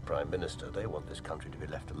Churchill as Prime Minister. They want this country to be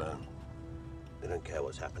left alone. They don't care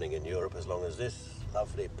what's happening in Europe as long as this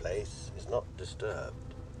lovely place is not disturbed.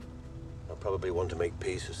 They'll probably want to make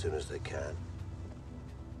peace as soon as they can.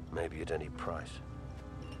 maybe at any price,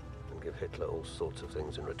 and give Hitler all sorts of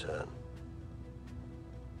things in return.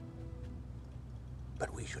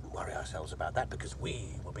 But we shouldn't worry ourselves about that, because we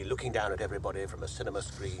will be looking down at everybody from a cinema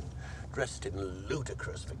screen, dressed in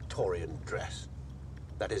ludicrous Victorian dress.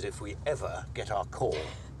 That is, if we ever get our call.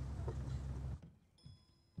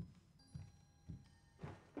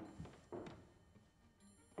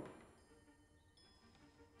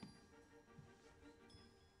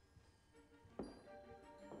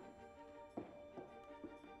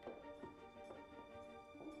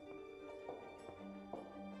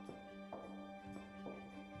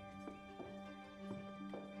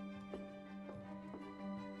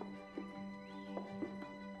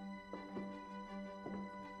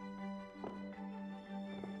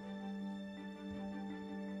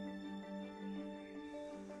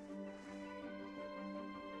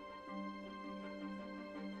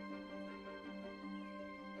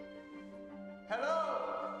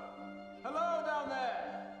 Hello? Hello down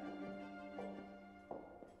there?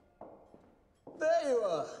 There you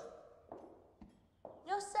are.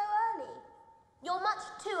 You're so early. You're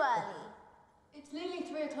much too early. It's nearly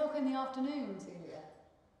 3 o'clock in the afternoon, Celia.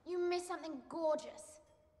 You missed something gorgeous.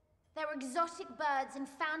 There were exotic birds and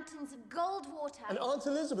fountains of gold water. And Aunt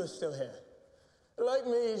Elizabeth's still here. Like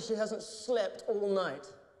me, she hasn't slept all night.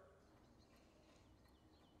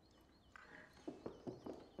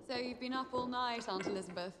 So you've been up all night, Aunt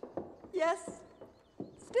Elizabeth? Yes.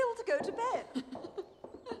 Still to go to bed.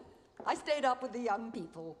 I stayed up with the young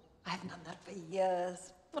people. I haven't done that for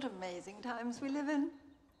years. What amazing times we live in.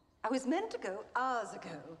 I was meant to go hours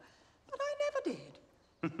ago, but I never did.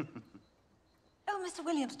 Oh, Mr.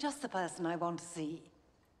 Williams, just the person I want to see.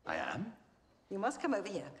 I am? You must come over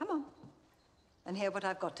here. Come on. And hear what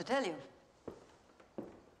I've got to tell you.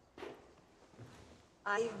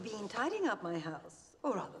 I've been tidying up my house,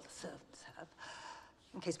 or rather the servants have,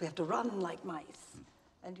 in case we have to run like mice.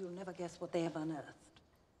 And you'll never guess what they have unearthed.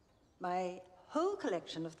 My whole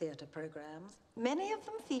collection of theatre programs, many of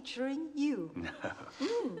them featuring you.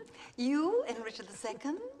 You in Richard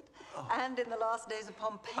II, and in the last days of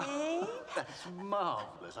Pompeii. That's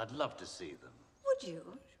marvellous. I'd love to see them. Would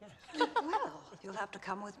you? Yes. Well, you'll have to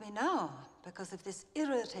come with me now, because if this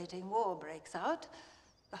irritating war breaks out,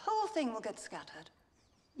 the whole thing will get scattered.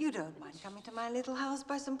 You don't mind coming to my little house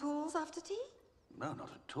by some pools after tea? No, not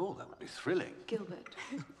at all. That would be thrilling. Gilbert.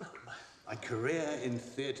 My career in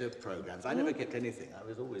theatre programs. I never kept anything. I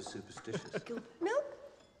was always superstitious. Gilbert. Milk?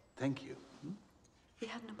 Thank you. We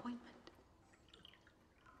had an appointment.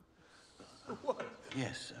 What?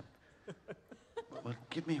 Yes. Well,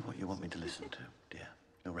 give me what you want me to listen to, dear.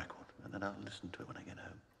 No record. And then I'll listen to it when I get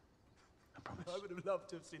home. I promise. I would have loved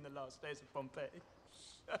to have seen the last days of Pompeii.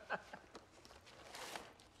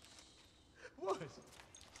 What?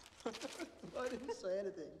 I didn't say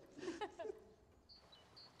anything.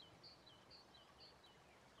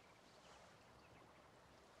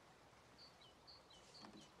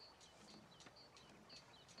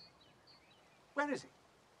 Where is he?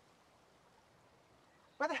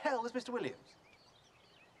 Where the hell is Mr. Williams?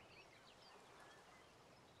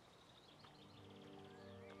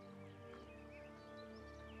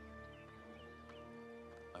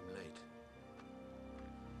 I'm late.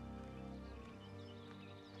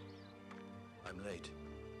 I'm late.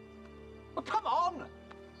 Well, come on!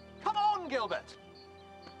 Come on, Gilbert!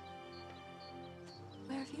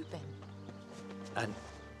 Where have you been? And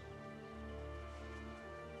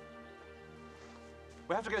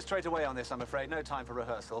We have to go straight away on this, I'm afraid. No time for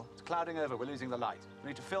rehearsal. It's clouding over. We're losing the light. We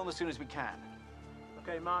need to film as soon as we can.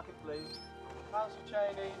 Okay, mark it, please. House of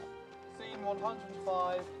Cheney, scene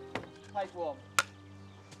 105, take 1.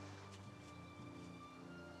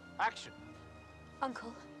 Action!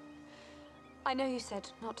 Uncle, I know you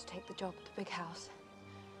said not to take the job at the big house,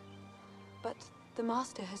 but the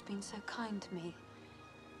master has been so kind to me,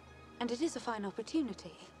 and it is a fine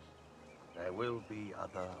opportunity. there will be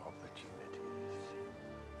other opportunities.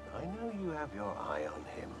 I know you have your eye on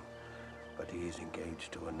him, but he is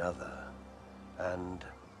engaged to another. And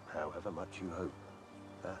however much you hope,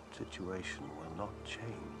 that situation will not change.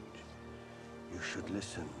 You should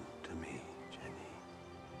listen to me, Jenny.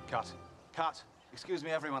 Cut. Cut. Excuse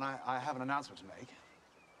me, everyone. I have an announcement to make.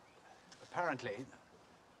 Apparently,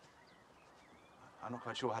 I'm not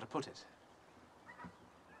quite sure how to put it.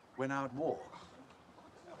 We're now at war.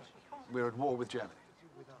 We're at war with Germany.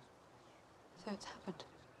 So it's happened.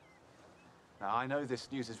 Now, I know this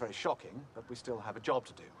news is very shocking, but we still have a job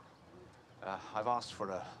to do. I've asked for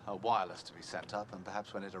a wireless to be sent up, and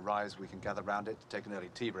perhaps when it arrives, we can gather round it to take an early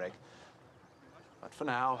tea break. But for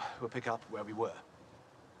now, we'll pick up where we were.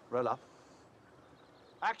 Roll up.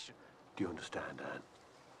 Action! Do you understand, Anne?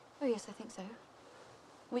 Oh, yes, I think so.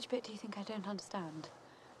 Which bit do you think I don't understand?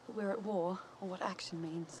 That we're at war, or what action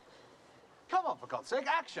means? Come on, for God's sake,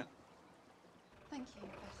 action! Thank you,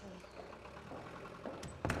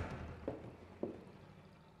 Betty.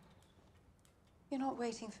 You're not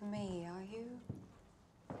waiting for me, are you?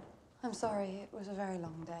 I'm sorry, it was a very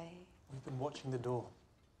long day. We've been watching the door.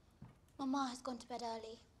 Mama has gone to bed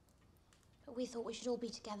early, but we thought we should all be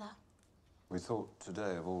together. We thought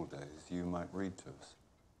today of all days you might read to us.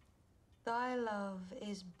 Thy love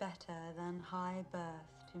is better than high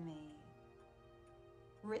birth to me,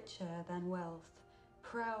 richer than wealth,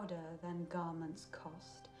 prouder than garments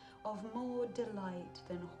cost, of more delight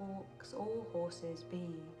than hawks or horses be,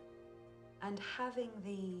 and having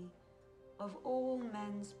thee, of all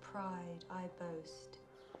men's pride I boast.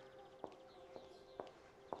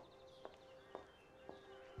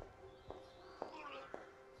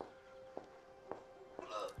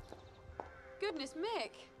 Goodness,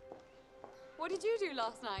 Mick! What did you do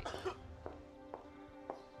last night?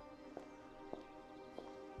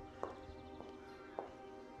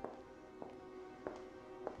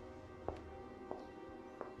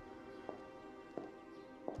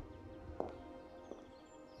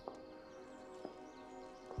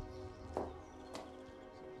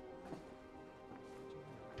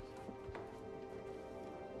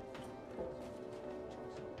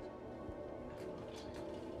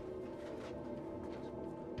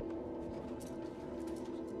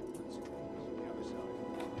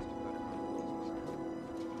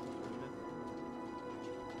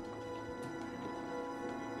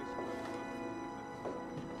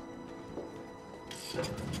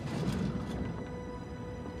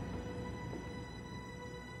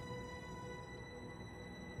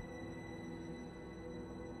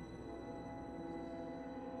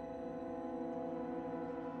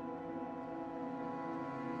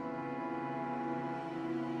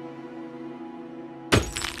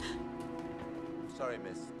 Sorry,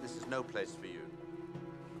 miss. This is no place for you.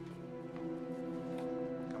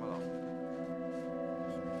 Come along.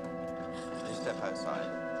 You step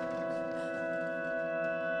outside.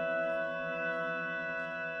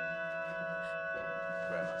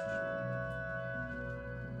 Very much.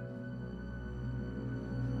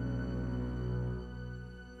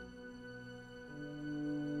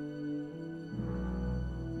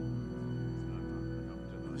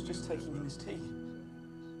 I was just taking him his tea.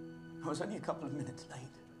 I was only a couple of minutes late.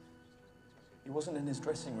 He wasn't in his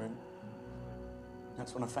dressing room.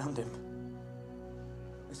 That's when I found him.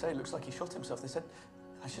 They say it looks like he shot himself. They said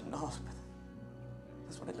I shouldn't ask, but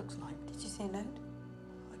that's what it looks like. Did you see a note?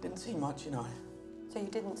 I didn't see much, you know. So you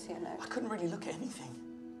didn't see a note? I couldn't really look at anything.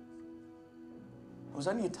 I was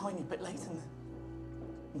only a tiny bit late, and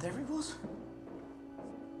there he was.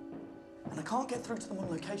 And I can't get through to them on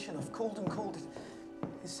location. I've called and called.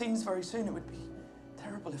 It seems very soon. It would be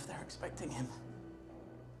terrible if they're expecting him.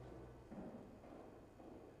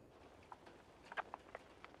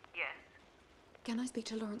 Yes? Can I speak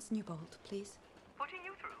to Lawrence Newbold, please? Putting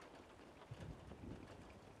you through.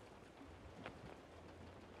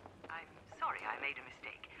 I'm sorry I made a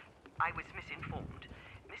mistake. I was misinformed.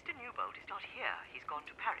 Mr. Newbold is not here. He's gone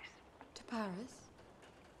to Paris. To Paris?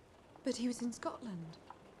 But he was in Scotland.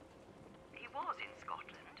 He was in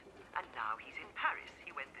Scotland, and now he's in Paris.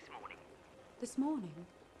 He went this morning. This morning?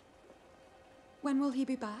 When will he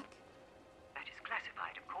be back? That is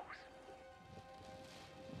classified, of course.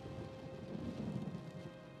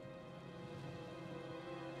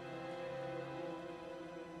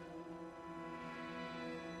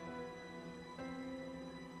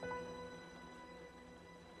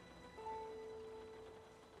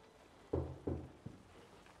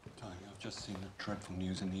 Darling, I've just seen the dreadful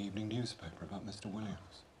news in the evening newspaper about Mr.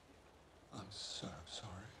 Williams. I'm so sorry.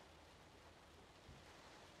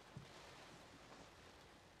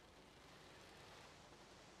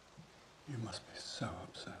 You must be so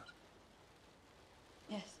upset.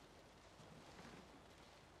 Yes.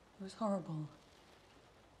 It was horrible.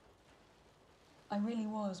 I really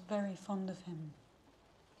was very fond of him.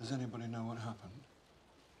 Does anybody know what happened?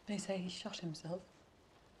 They say he shot himself.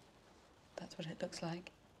 That's what it looks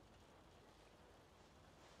like.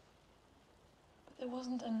 But there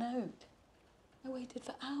wasn't a note. I waited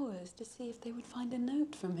for hours to see if they would find a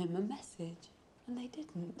note from him, a message, and they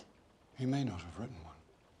didn't. He may not have written one.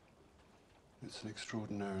 It's an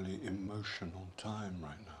extraordinarily emotional time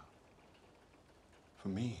right now. For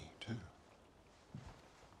me, too.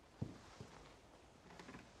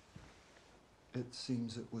 It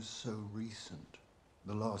seems it was so recent,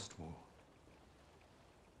 the last war.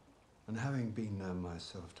 And having been there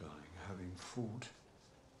myself, darling, having fought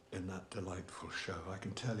in that delightful show, I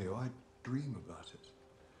can tell you I dream about it.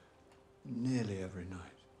 nearly every night.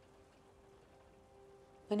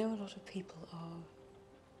 I know a lot of people are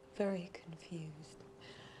very confused.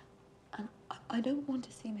 And I don't want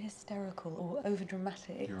to seem hysterical or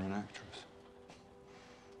overdramatic. You're an actress.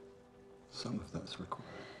 Some of that's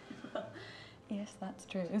required. Yes, that's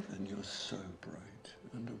true. And you're so bright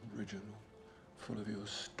and original, full of your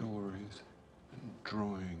stories and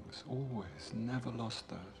drawings. Always, never lost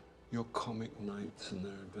that. Your comic knights and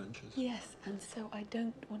their adventures. Yes, and so I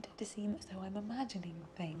don't want it to seem as though I'm imagining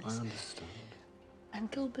things. I understand. And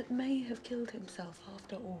Gilbert may have killed himself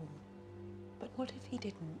after all. But what if he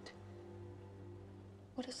didn't?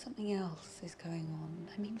 What if something else is going on?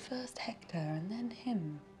 I mean, first Hector and then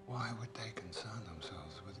him. Why would they concern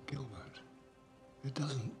themselves with Gilbert? It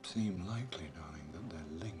doesn't seem likely, darling, that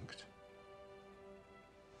they're linked.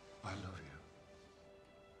 I love you.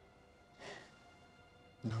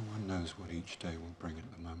 No one knows what each day will bring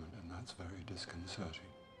at the moment, and that's very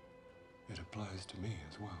disconcerting. It applies to me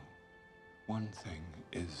as well. One thing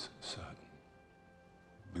is certain.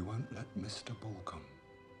 We won't let Mr. Balcom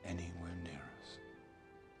anywhere near us.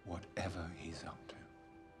 Whatever he's up to,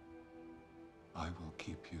 I will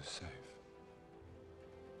keep you safe.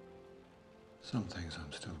 Some things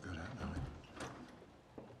I'm still good at, darling.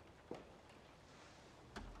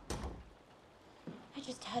 I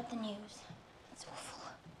just heard the news. It's awful.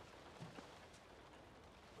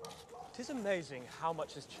 It is amazing how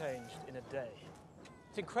much has changed in a day.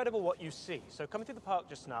 It's incredible what you see. So coming through the park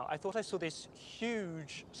just now, I thought I saw this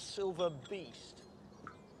huge silver beast.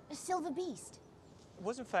 A silver beast? It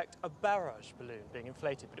was in fact a barrage balloon being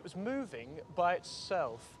inflated, but it was moving by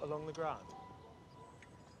itself along the ground.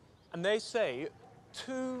 And they say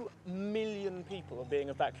 2 million people are being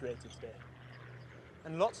evacuated today.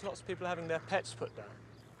 And lots and lots of people are having their pets put down.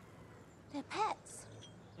 Their pets?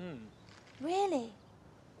 Hmm. Really?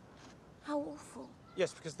 How awful.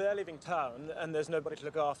 Yes, because they're leaving town and there's nobody to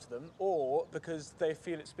look after them, or because they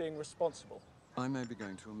feel it's being responsible. I may be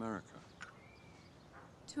going to America.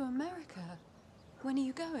 To America? When are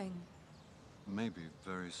you going? Maybe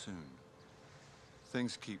very soon.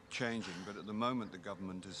 Things keep changing, but at the moment the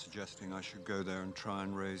government is suggesting I should go there and try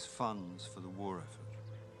and raise funds for the war effort.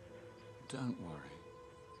 Don't worry.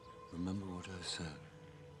 Remember what I said.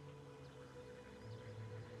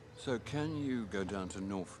 So can you go down to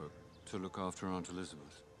Norfolk to look after Aunt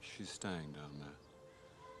Elizabeth? She's staying down there.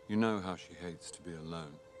 You know how she hates to be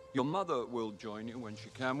alone. Your mother will join you when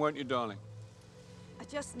she can, won't you, darling? I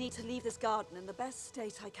just need to leave this garden in the best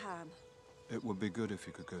state I can. It would be good if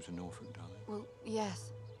you could go to Norfolk, darling. Well,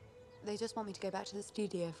 yes. They just want me to go back to the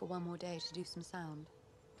studio for one more day to do some sound.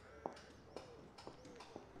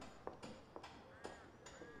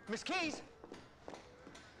 Miss Keys!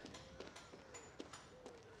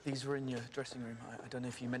 These were in your dressing room. I don't know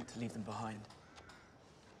if you meant to leave them behind.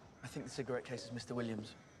 I think the cigarette case is Mr.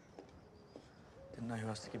 Williams. Didn't know who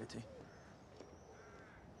else to give it to.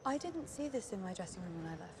 I didn't see this in my dressing room when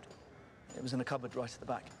I left. It was in a cupboard right at the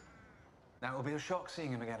back. Now, it will be a shock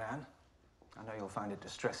seeing him again, Anne. I know you'll find it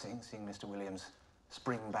distressing, seeing Mr. Williams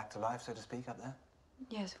spring back to life, so to speak, up there.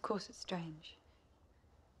 Yes, of course it's strange.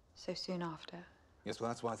 So soon after. Yes, well,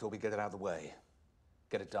 that's why I thought we'd get it out of the way.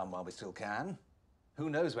 Get it done while we still can. Who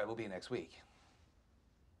knows where we'll be next week?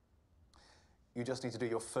 You just need to do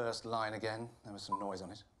your first line again. There was some noise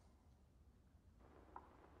on it.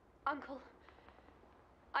 Uncle,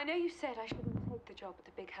 I know you said I shouldn't take the job at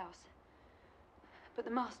the big house. But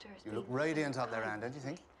the master has You look radiant up there, Anne, don't you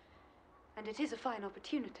think? And it is a fine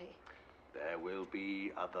opportunity. There will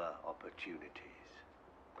be other opportunities.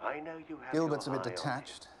 I know you have Gilbert's a your bit eye on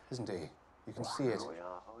detached, isn't he? You can see it.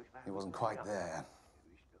 He wasn't quite there.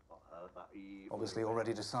 Obviously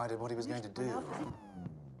already decided what he was going to do.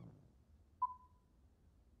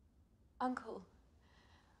 Uncle,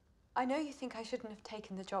 I know you think I shouldn't have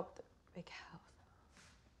taken the job at the big house.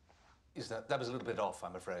 Is that was a little bit off,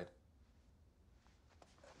 I'm afraid.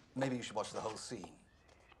 Maybe you should watch the whole scene.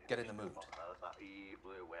 Get in the mood.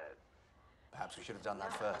 Perhaps we should have done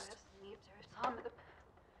that first.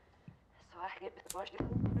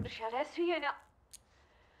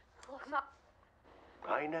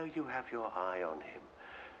 I know you have your eye on him,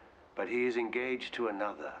 but he is engaged to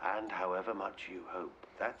another, and however much you hope,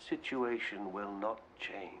 that situation will not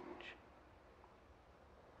change.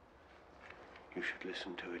 You should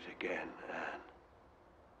listen to it again, Anne.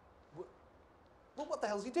 Well, what the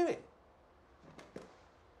hell's he doing?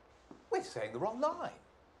 We're saying the wrong line.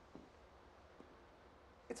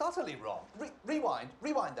 It's utterly wrong. Rewind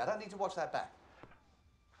that. I need to watch that back.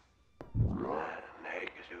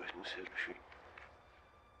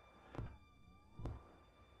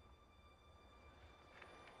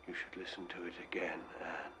 You should listen to it again,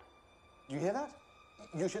 Anne. Do you hear that?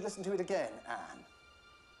 You should listen to it again, Anne.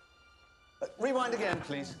 Rewind again,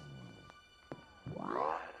 please. The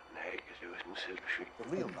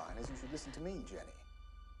real line is you should listen to me, Jenny.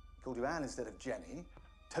 He called you Anne instead of Jenny.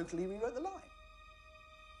 Totally rewrote the line.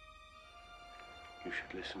 You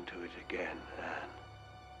should listen to it again, Anne.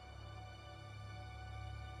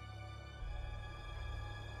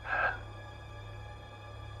 Anne.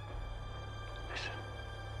 Listen.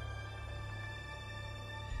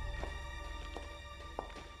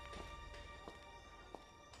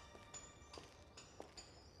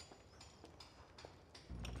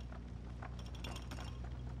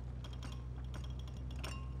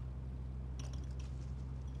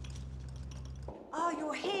 Oh,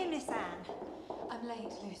 you're here, Miss Anne. I'm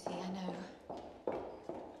late, Lucy, I know.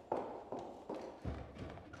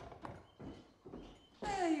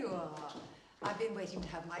 There you are. I've been waiting to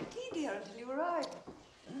have my tea, dear, until you arrived.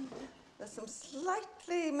 There's some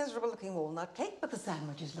slightly miserable-looking walnut cake, but the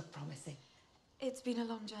sandwiches look promising. It's been a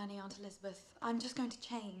long journey, Aunt Elizabeth. I'm just going to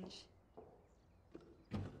change.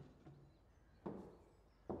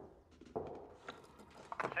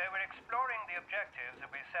 So we're exploring the objectives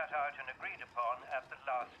that we set out and agreed upon at the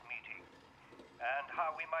last meeting, and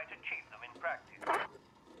how we might achieve them in practice.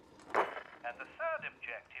 And the third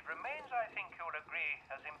objective remains, I think you'll agree,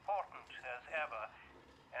 as important as ever,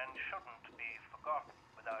 and shouldn't be forgotten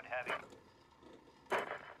without having.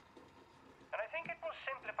 And I think it will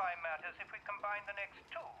simplify matters if we combine the next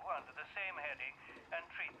two under the same heading and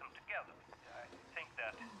treat them together. I think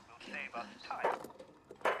that will save us time.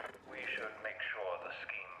 We should make sure the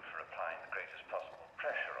scheme for applying the greatest possible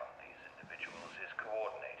pressure on these individuals is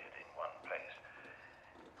coordinated in one place.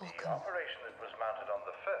 The operation that was mounted on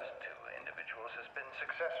the first two individuals has been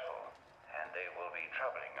successful, and they will be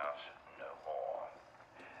troubling us no more.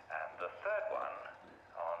 And the third one,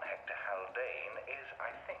 on Hector Haldane, is, I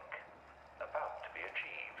think, about to be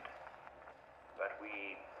achieved. But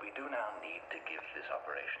we do now need to give this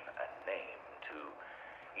operation a name to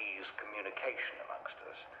ease communication amongst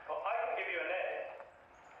us. Well, I can give you a name.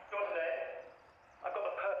 You want a name? I've got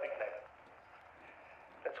the perfect name.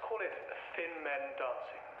 Let's call it Thin Men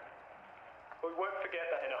Dancing. We won't forget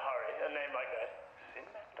that in a hurry, a name like that. Thin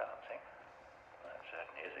Men Dancing? That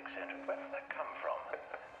certainly is eccentric. Where did that come from?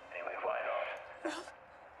 Anyway, why not?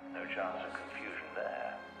 No chance of confusion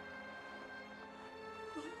there.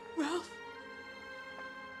 Ralph?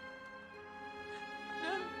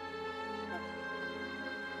 No.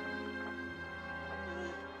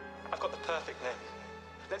 I've got the perfect name.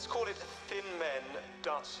 Let's call it Thin Men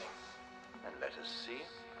Dancing. And let us see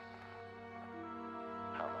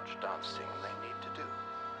how much dancing they need to do.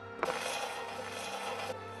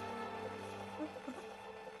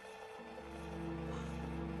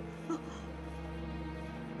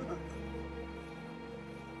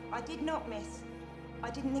 I did not, miss. I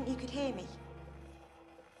didn't think you could hear me.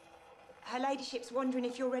 Her ladyship's wondering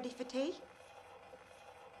if you're ready for tea.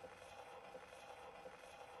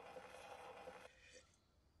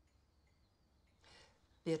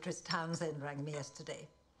 Beatrice Townsend rang me yesterday.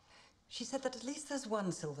 She said that at least there's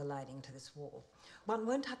one silver lining to this war. One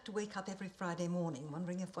won't have to wake up every Friday morning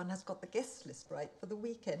wondering if one has got the guest list right for the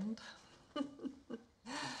weekend.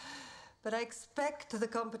 But I expect the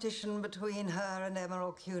competition between her and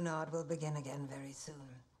Emerald Cunard will begin again very soon.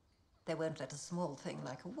 They won't let a small thing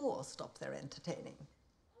like a war stop their entertaining.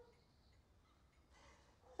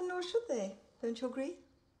 And nor should they, don't you agree?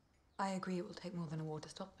 I agree it will take more than a war to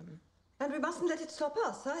stop them. And we mustn't let it stop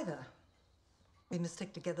us either. We must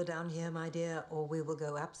stick together down here, my dear, or we will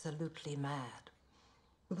go absolutely mad.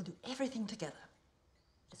 We will do everything together.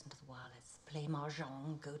 Listen to the wireless, play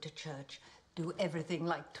mahjong, go to church, do everything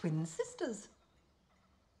like twin sisters.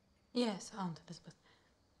 Yes, Aunt Elizabeth.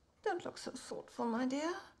 Don't look so thoughtful, my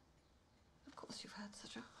dear. Of course, you've had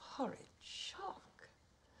such a horrid shock.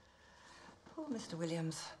 Poor Mr.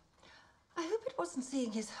 Williams. I hope it wasn't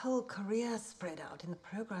seeing his whole career spread out in the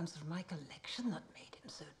programs of my collection that made him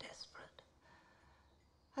so desperate.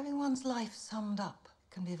 Having one's life summed up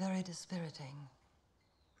can be very dispiriting.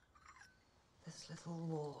 This little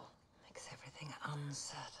war makes everything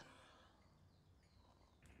uncertain.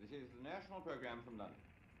 This is the National Programme from London.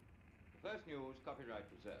 The first news, copyright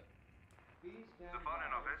reserved. Please stand by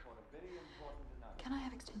for a very important announcement. Can I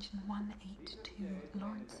have extension 182,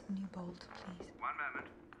 Lawrence Newbold, please? One moment.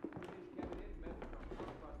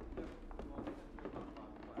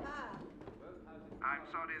 I'm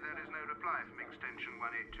sorry there is no reply from extension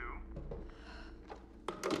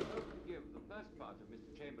 182. Give the first part of Mr.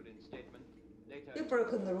 Chamberlain's statement later. You've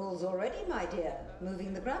broken the rules already, my dear,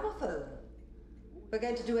 moving the gramophone. We're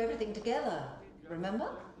going to do everything together, remember?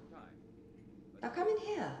 Now come in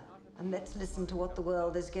here. And let's listen to what the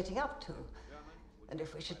world is getting up to, and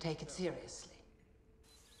if we should take it seriously.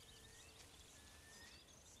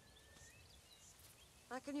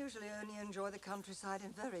 I can usually only enjoy the countryside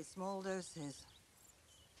in very small doses.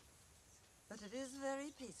 But it is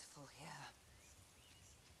very peaceful here.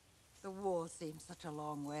 The war seems such a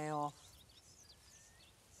long way off.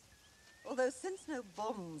 Although since no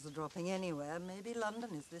bombs are dropping anywhere, maybe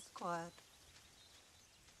London is this quiet.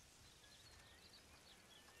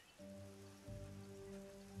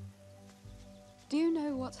 Do you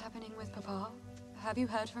know what's happening with Papa? Have you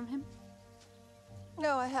heard from him?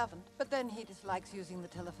 No, I haven't. But then he dislikes using the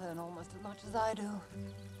telephone almost as much as I do.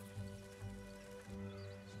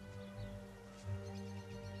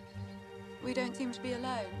 We don't seem to be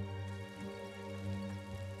alone.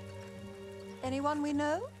 Anyone we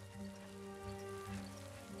know?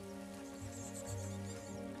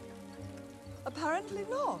 Apparently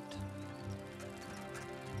not.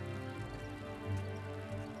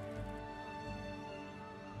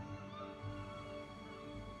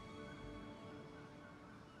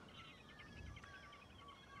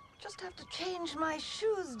 Just have to change my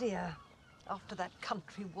shoes, dear, after that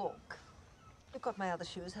country walk. You've got my other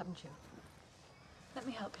shoes, haven't you? Let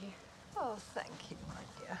me help you. Oh, thank you, my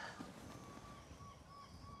dear.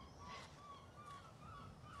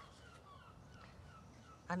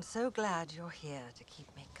 I'm so glad you're here to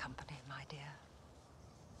keep me company, my dear.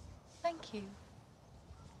 Thank you.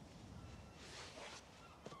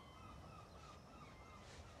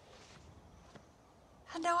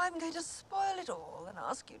 And now I'm going to spoil it all and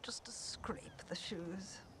ask you just to scrape the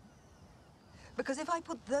shoes. Because if I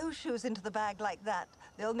put those shoes into the bag like that,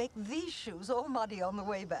 they'll make these shoes all muddy on the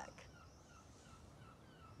way back.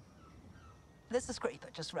 There's a scraper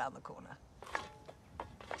just round the corner.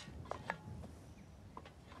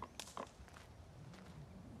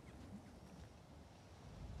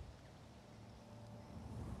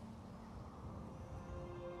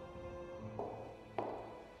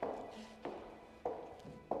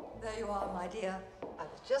 There you are, my dear. I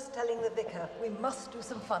was just telling the vicar we must do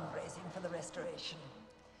some fundraising for the restoration.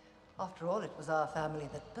 After all, it was our family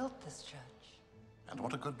that built this church. And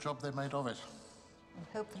what a good job they made of it. And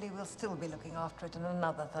hopefully we'll still be looking after it in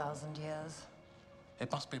another 1,000 years.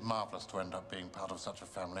 It must be marvelous to end up being part of such a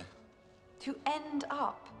family. To end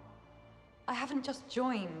up? I haven't just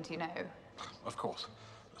joined, you know. Of course,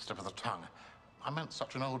 a slip of the tongue. I meant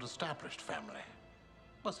such an old established family.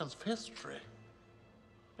 A sense of history.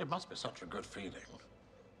 It must be such a good feeling.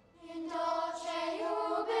 In dolce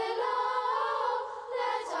jubilo,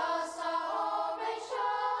 let us our homage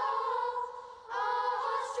show. Our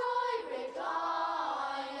hearts joy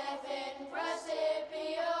recline, in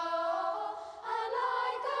precipio, and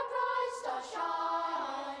like a bright star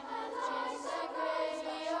shine, and tis a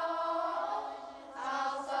gravio.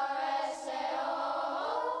 Alpha Esseo,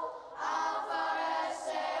 Alpha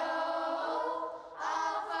Esseo,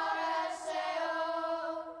 Alpha Esseo.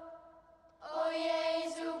 O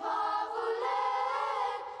Jesu Pavule,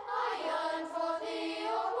 I yearn for thee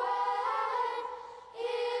away.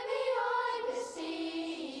 Hear me, I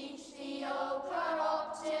beseech thee, O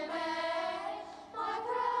Corruptime. My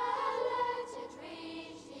prayer let it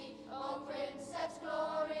reach thee, O Princeps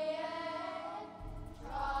Gloriae.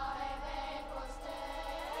 Trae me poste,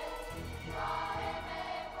 trae me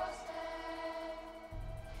poste.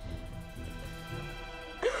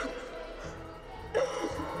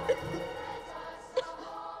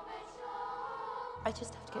 I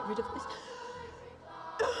just have to get rid of this.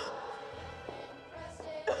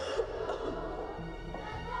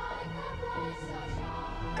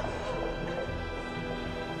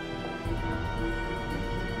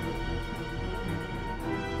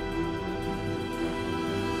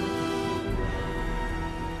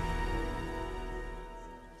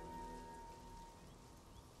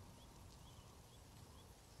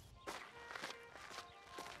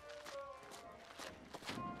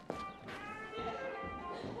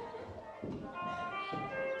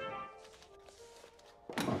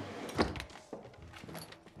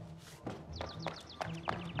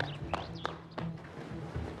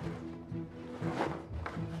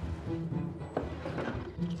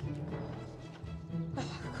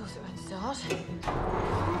 Of course it won't start.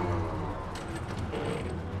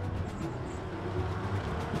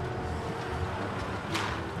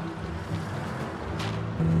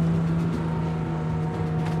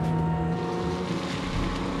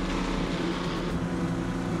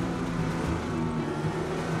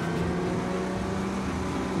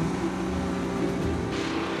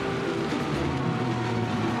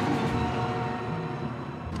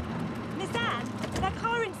 Miss Anne, that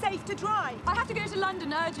car isn't safe to to drive. I have to go to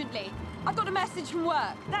London urgently. I've got a message from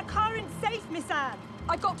work. That car isn't safe, Miss Anne.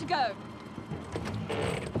 I've got to go.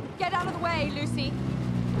 Get out of the way, Lucy.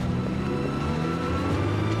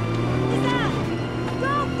 Miss Anne!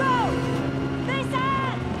 Go, go! Miss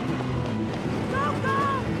Anne! Go, go!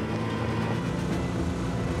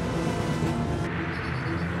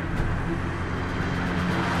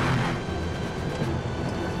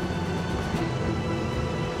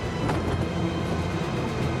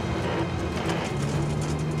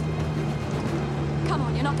 Come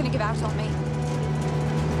on, you're not going to give out on me.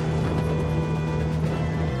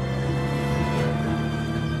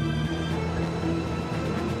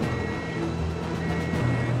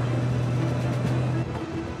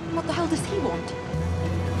 What the hell does he want?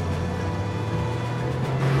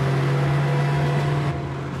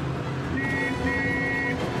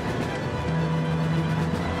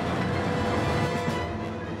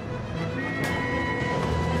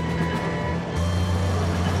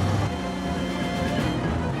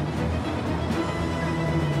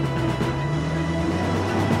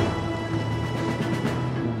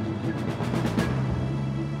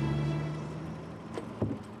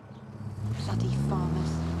 Bloody farmers.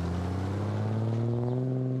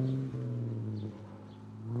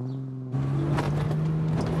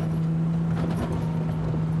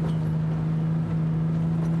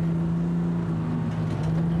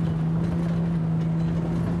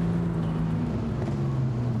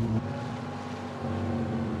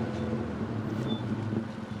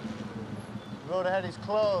 The road ahead is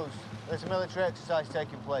closed. There's a military exercise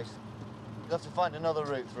taking place. You'll have to find another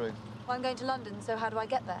route through. Well, I'm going to London, so how do I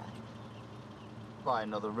get there? By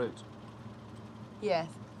another route. Yes.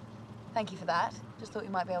 Thank you for that. Just thought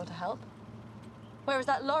you might be able to help. Where is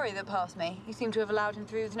that lorry that passed me? You seem to have allowed him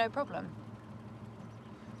through with no problem.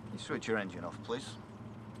 You switch your engine off, please.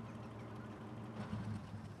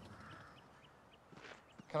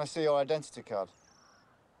 Can I see your identity card?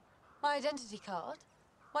 My identity card?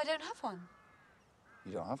 Well, I don't have one.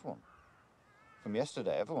 You don't have one. From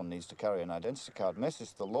yesterday, everyone needs to carry an identity card, miss.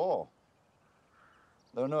 It's the law.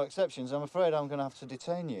 There are no exceptions. I'm afraid I'm going to have to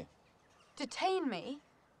detain you. Detain me?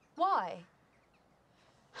 Why?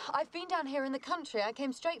 I've been down here in the country. I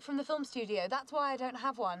came straight from the film studio. That's why I don't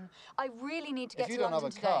have one. I really need to get to London today.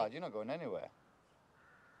 If you don't have a card, you're not going anywhere.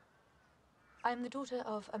 I'm the daughter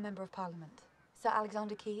of a member of Parliament, Sir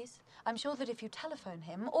Alexander Keyes. I'm sure that if you telephone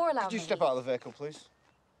him or allow me... Could you step out of the vehicle, please?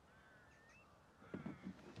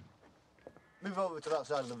 Move over to that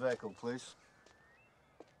side of the vehicle, please.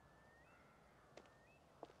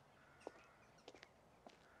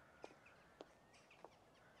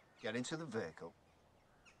 Get into the vehicle.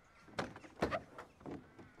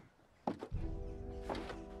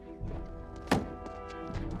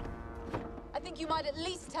 I think you might at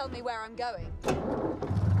least tell me where I'm going.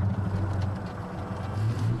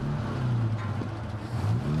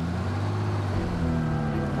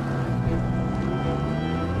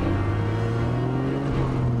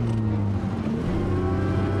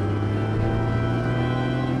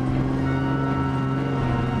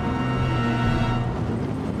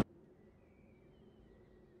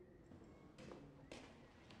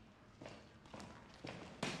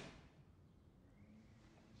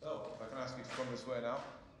 This way now.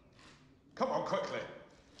 Come on, quickly.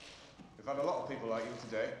 We've had a lot of people like you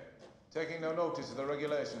today, taking no notice of the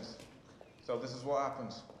regulations. So this is what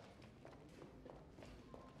happens.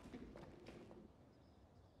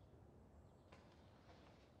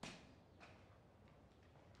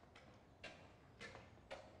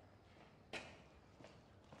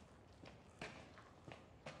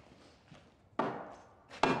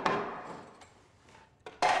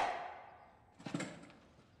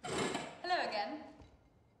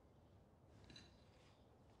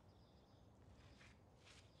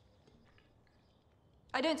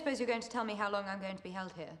 I don't suppose you're going to tell me how long I'm going to be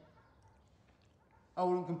held here. I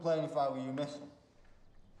wouldn't complain if I were you, miss.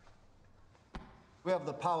 We have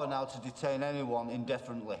the power now to detain anyone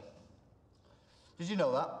indefinitely. Did you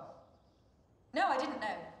know that? No, I didn't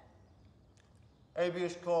know.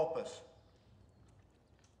 Habeas corpus.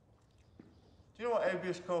 Do you know what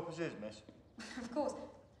habeas corpus is, miss? Of course.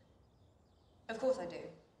 Of course I do.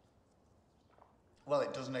 Well,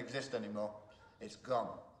 it doesn't exist anymore. It's gone.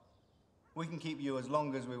 We can keep you as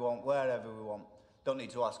long as we want, wherever we want. Don't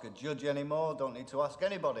need to ask a judge anymore, don't need to ask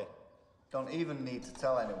anybody. Don't even need to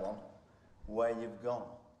tell anyone where you've gone.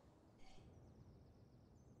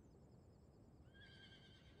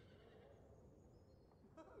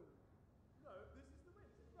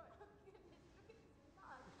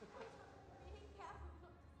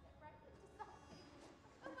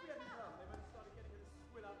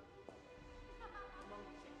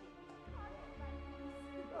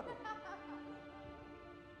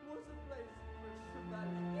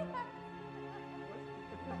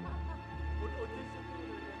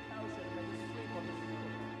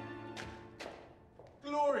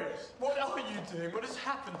 Glorious, what are you doing? What has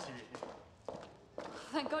happened to you?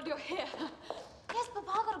 Thank God you're here. Yes,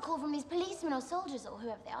 Papa got a call from these policemen or soldiers or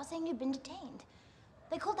whoever they are saying you'd been detained.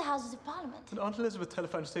 They called the Houses of Parliament. And Aunt Elizabeth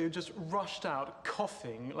telephoned to say you just rushed out,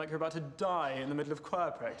 coughing like you're about to die in the middle of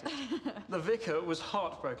choir practice. The vicar was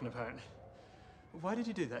heartbroken, apparently. Why did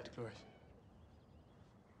you do that, Glorious?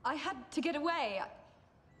 I had to get away.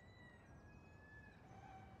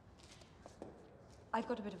 I've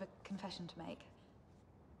got a bit of a confession to make,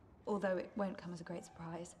 although it won't come as a great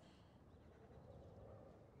surprise.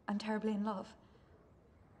 I'm terribly in love.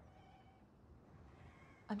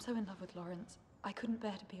 I'm so in love with Lawrence. I couldn't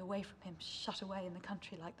bear to be away from him, shut away in the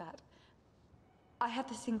country like that. I had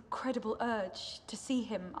this incredible urge to see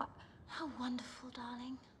him. How wonderful,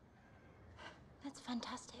 darling. That's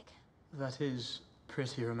fantastic. That is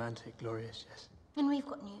pretty romantic, Glorious, yes. And we've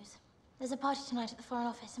got news. There's a party tonight at the Foreign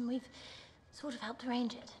Office, and we've sort of helped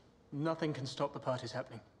arrange it. Nothing can stop the parties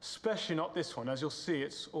happening. Especially not this one. As you'll see,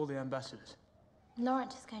 it's all the ambassadors.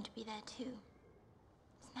 Lawrence is going to be there too.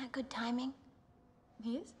 Isn't that good timing?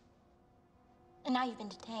 He is? And now you've been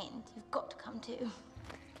detained. You've got to come too.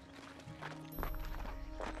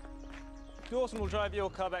 Dawson will drive your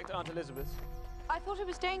car back to Aunt Elizabeth's. I thought it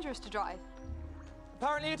was dangerous to drive.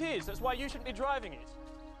 Apparently it is. That's why you shouldn't be driving it.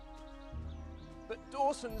 But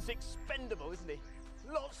Dawson's expendable, isn't he?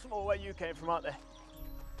 Lots more where you came from, aren't there?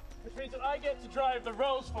 Which means that I get to drive the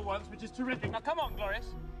Rolls for once, which is terrific. Now, come on,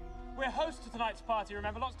 Glorious. We're hosts to tonight's party,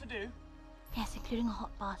 remember? Lots to do. Yes, including a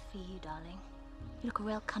hot bath for you, darling. You look a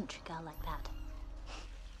real country girl like that.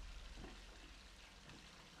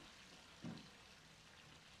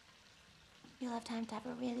 You'll have time to have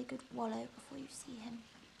a really good wallow before you see him.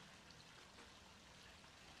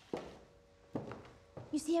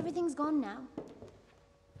 You see, everything's gone now.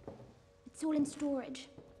 It's all in storage.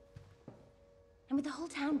 And with the whole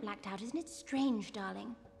town blacked out, isn't it strange,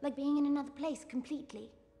 darling? Like being in another place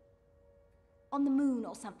completely. On the moon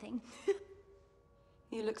or something.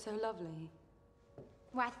 You look so lovely.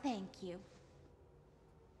 Why, thank you.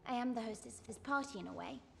 I am the hostess of this party in a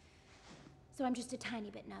way. So I'm just a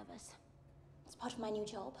tiny bit nervous. It's part of my new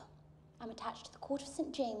job. I'm attached to the Court of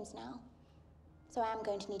St. James now. So I am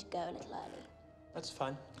going to need to go a little early. That's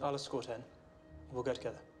fine. I'll escort Anne. We'll go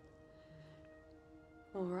together.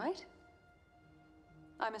 All right.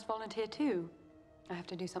 I must volunteer too. I have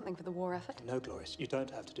to do something for the war effort. No, Glorious, you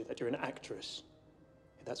don't have to do that. You're an actress.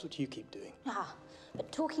 That's what you keep doing. Ah,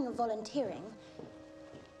 but talking of volunteering...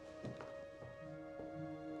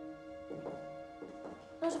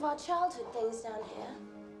 a lot of our childhood things down here.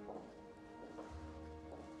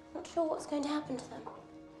 Not sure what's going to happen to them.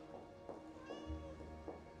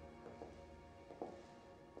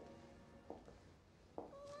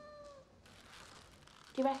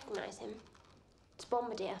 Do you recognize him? It's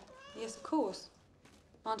Bombardier. Yes, of course.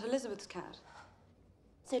 Aunt Elizabeth's cat.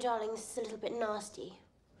 So, darling, this is a little bit nasty.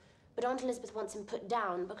 But Aunt Elizabeth wants him put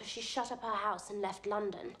down because she shut up her house and left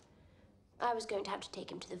London. I was going to have to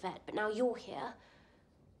take him to the vet, but now you're here.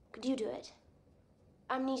 Could you do it?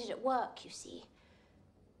 I'm needed at work, you see.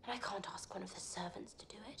 And I can't ask one of the servants to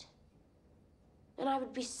do it. And I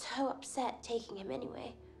would be so upset taking him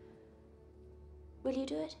anyway. Will you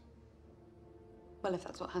do it? Well, if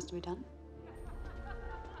that's what has to be done.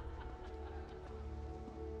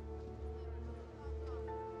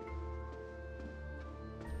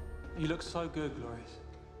 You look so good, Glorious.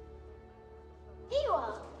 Here you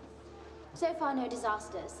are. So far, no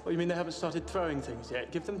disasters. Well, you mean they haven't started throwing things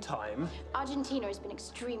yet? Give them time. Argentina has been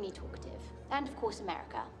extremely talkative. And, of course,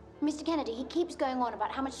 America. Mr. Kennedy, he keeps going on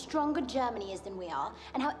about how much stronger Germany is than we are,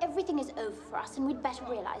 and how everything is over for us, and we'd better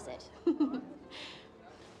realize it.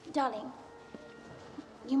 Darling,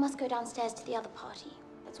 you must go downstairs to the other party.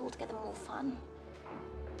 It's altogether more fun.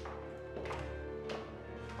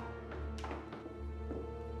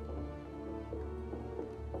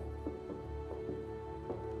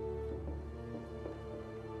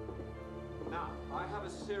 Now, I have a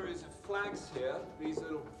series of flags here, these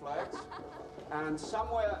little flags, and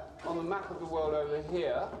somewhere on the map of the world over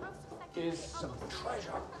here is some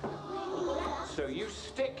treasure. So you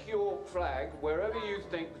stick your flag wherever you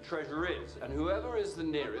think the treasure is, and whoever is the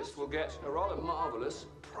nearest will get a rather marvelous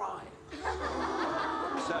prize.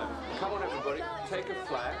 So, come on everybody, take a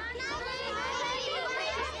flag.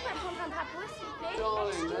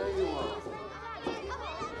 Darling, there you are.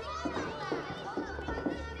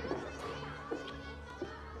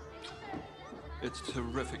 It's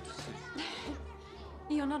terrific to see.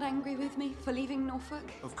 You're not angry with me for leaving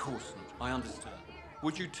Norfolk? Of course not. I understand.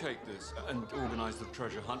 Would you take this and organise the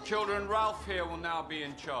treasure hunt? Children, Ralph here will now be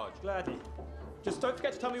in charge. Gladly. Just don't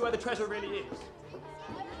forget to tell me where the treasure really is.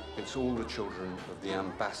 It's all the children of the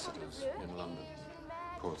ambassadors in London.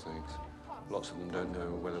 Poor things. Lots of them don't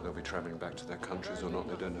know whether they'll be travelling back to their countries or not.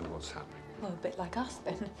 They don't know what's happening. Well, a bit like us,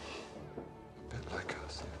 then. A bit like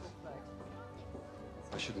us, yes.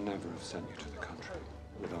 I should never have sent you to the country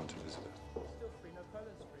with Aunt Elizabeth.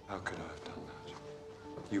 How could I have done that?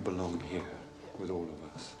 You belong here with all of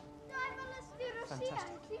us.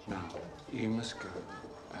 Fantastic. Now, you must go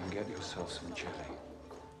and get yourself some jelly.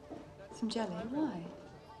 Some jelly? Why?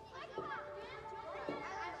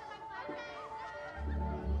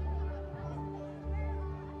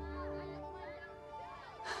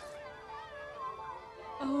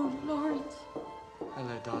 Oh, Lawrence.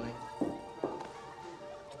 Hello, darling.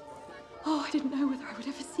 Oh, I didn't know whether I would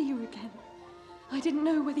ever see you again. I didn't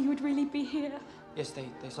know whether you would really be here. Yes, they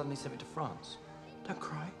suddenly sent me to France. Don't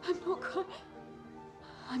cry. I'm not crying.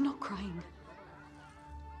 I'm not crying.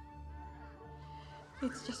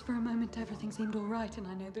 It's just for a moment everything seemed all right, and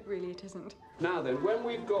I know that really it isn't. Now then, when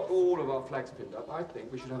we've got all of our flags pinned up, I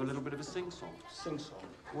think we should have a little bit of a sing-song. Sing-song?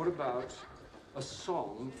 What about a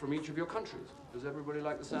song from each of your countries? Does everybody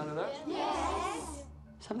like the sound of that? Yes!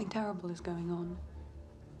 Something terrible is going on.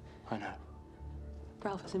 I know.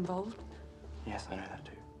 Ralph is involved. Yes, I know that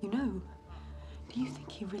too. You know, do you think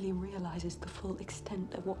he really realizes the full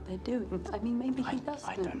extent of what they're doing? I mean, maybe he doesn't.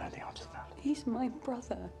 I don't know the answer to that. He's my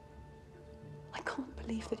brother. I can't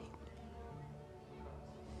believe that he...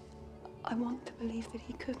 I want to believe that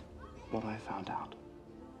he could. What I found out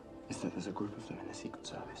is that there's a group of them in the Secret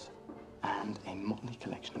Service and a motley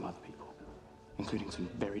collection of other people, including some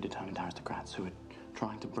very determined aristocrats who are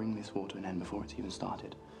trying to bring this war to an end before it's even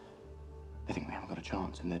started. They think we haven't got a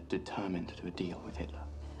chance, and they're determined to do a deal with Hitler.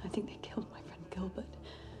 I think they killed my friend Gilbert.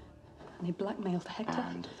 And they blackmailed Hector.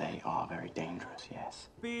 And they are very dangerous, yes.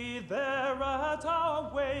 Be there at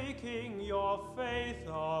our waking, your faith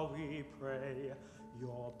are we pray.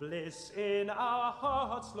 Your bliss in our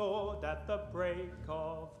hearts, Lord, at the break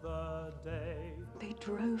of the day. They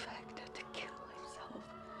drove Hector to kill himself.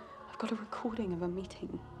 I've got a recording of a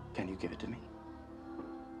meeting. Can you give it to me?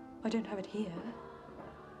 I don't have it here.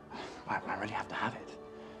 I really have to have it.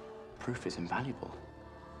 Proof is invaluable.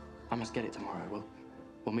 I must get it tomorrow.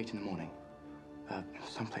 We'll meet in the morning.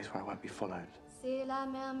 Someplace where I won't be followed. C'est la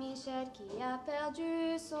mère Michel qui a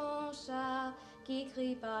perdu son chat, qui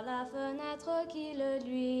crie par la fenêtre qui le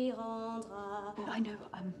lui rendra. I know,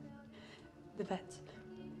 the vet.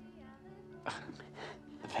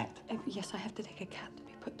 The vet? Yes, I have to take a cat to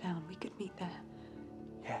be put down. We could meet there.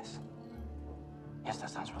 Yes. Yes, that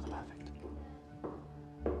sounds rather perfect.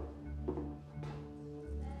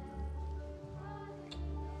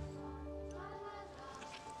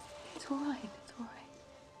 It's all right, it's all right.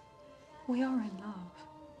 We are in love.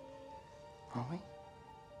 Are we?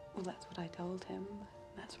 Well, that's what I told him.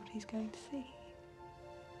 That's what he's going to see.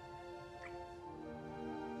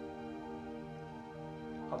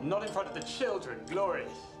 I'm not in front of the children, Glory.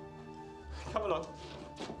 Come along.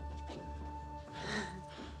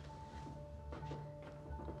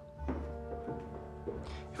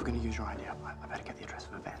 If we're going to use your idea, I better get the address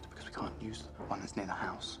of a vet, because we can't use one that's near the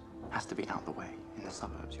house. It has to be out the way, in the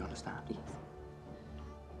suburbs, you understand? Yes.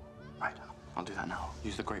 Right, I'll do that now.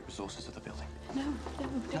 Use the great resources of the building. No,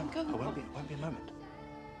 don't go. It won't be a moment.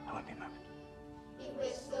 It won't be a moment. He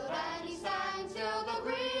whistled and he sang till the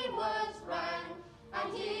green woods rang,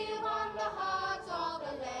 and he won the heart of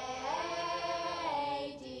a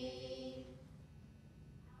lady.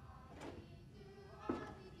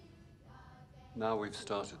 Now we've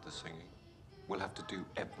started the singing, we'll have to do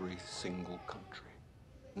every single country.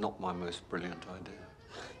 Not my most brilliant idea.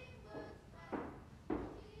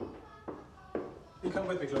 You come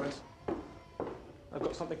with me, Clarence. I've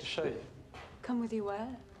got something to show you. Come with you where?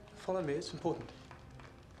 Follow me, it's important.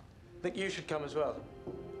 I think you should come as well.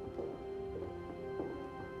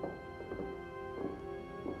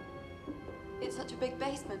 It's such a big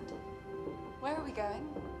basement. Where are we going?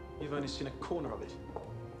 You've only seen a corner of it.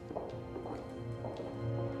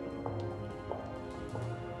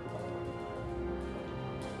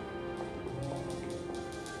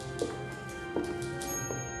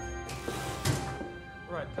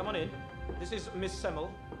 Right, come on in. This is Miss Semmel.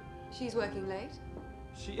 She's working late.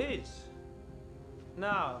 She is.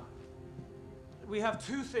 Now, we have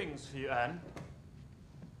two things for you, Anne.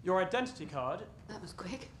 Your identity card. That was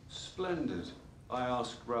quick. Splendid. I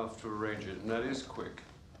asked Ralph to arrange it, and that is quick.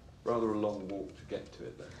 Rather a long walk to get to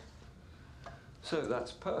it, though. So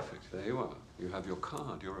that's perfect. There you are. You have your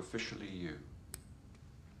card. You're officially you.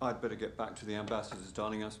 I'd better get back to the ambassadors,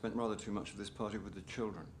 darling. I've spent rather too much of this party with the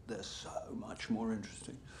children. They're so much more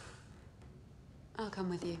interesting. I'll come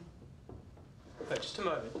with you. Just a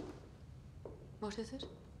moment. What is it?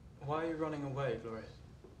 Why are you running away, Glorious?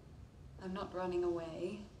 I'm not running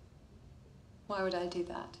away. Why would I do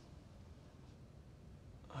that?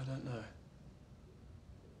 I don't know.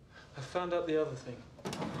 I found out the other thing.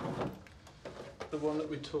 The one that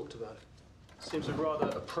we talked about. Seems a rather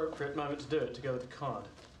appropriate moment to do it, to go with the card.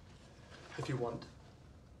 If you want.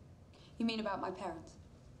 You mean about my parents?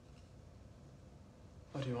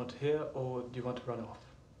 What do you want to hear, or do you want to run off?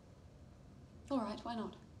 All right, why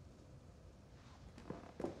not?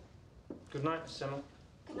 Good night, Miss Semmel.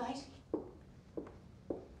 Good night.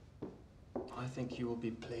 I think you will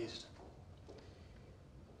be pleased.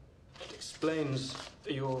 It explains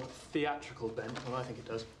your theatrical bent. Well, I think it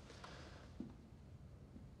does.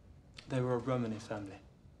 They were a Romany family.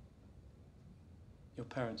 Your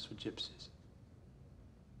parents were gypsies.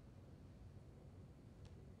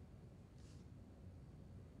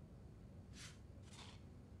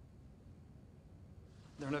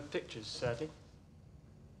 There are no pictures, sadly.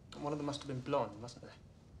 One of them must have been blonde, mustn't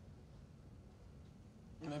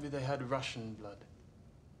they? Maybe they had Russian blood.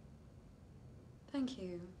 Thank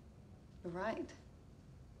you. You're right.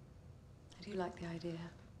 I do like the idea.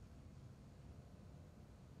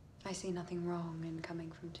 I see nothing wrong in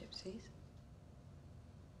coming from gypsies.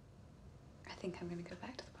 I think I'm going to go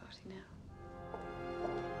back to the party now.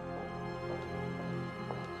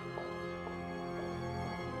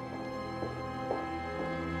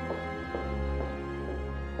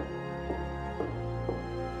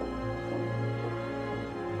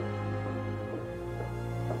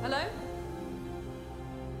 Hello?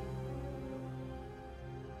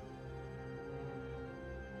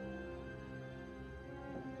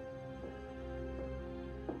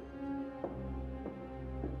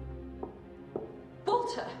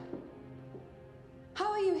 Walter!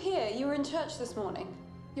 How are you here? You were in church this morning.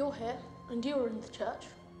 You're here, and you were in the church.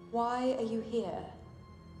 Why are you here?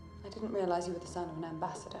 I didn't realize you were the son of an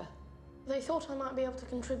ambassador. They thought I might be able to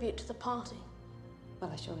contribute to the party.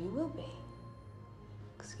 Well, I surely will be.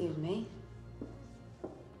 Excuse me.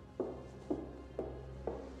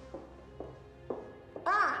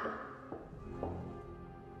 Anne!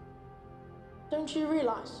 Don't you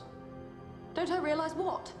realise? Don't I realise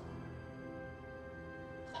what?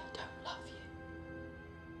 They don't love you.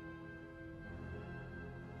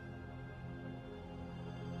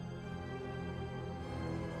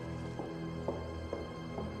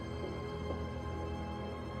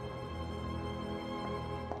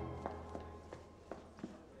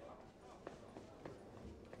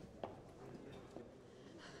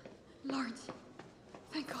 Lawrence,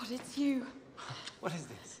 thank God it's you. What is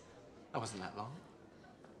this? That wasn't that long.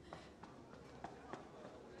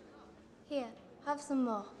 Here, have some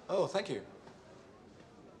more. Oh, thank you.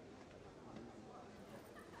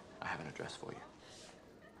 I have an address for you.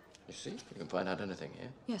 You see, you can find out anything here.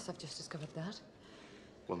 Yes, I've just discovered that.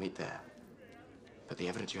 We'll meet there. Put the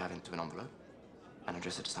evidence you have into an envelope and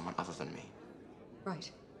address it to someone other than me.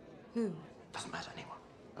 Right. Who? Doesn't matter, anyone.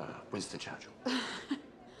 Winston Churchill.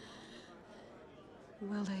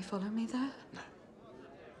 Will they follow me there? No.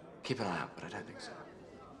 Keep an eye out, but I don't think so.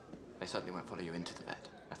 They certainly won't follow you into the bed.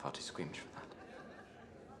 They're far too squeamish for that.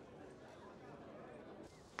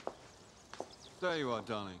 There you are,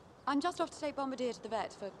 darling. I'm just off to take Bombardier to the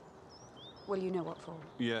vet for... well, you know what for.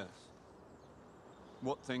 Yes.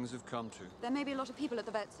 What things have come to. There may be a lot of people at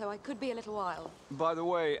the vet, so I could be a little while. By the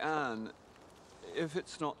way, Anne, if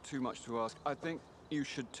it's not too much to ask, I think you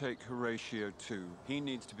should take Horatio too. He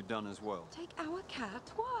needs to be done as well. Take our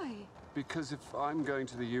cat? Why? Because if I'm going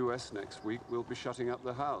to the US next week, we'll be shutting up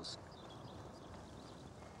the house.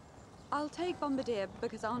 I'll take Bombardier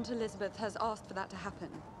because Aunt Elizabeth has asked for that to happen.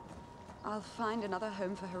 I'll find another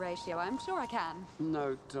home for Horatio. I'm sure I can.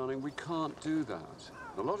 No, darling, we can't do that.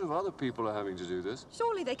 A lot of other people are having to do this.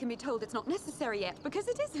 Surely they can be told it's not necessary yet, because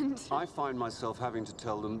it isn't. I find myself having to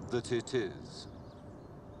tell them that it is.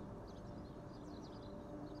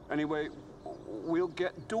 Anyway, we'll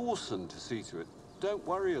get Dawson to see to it. Don't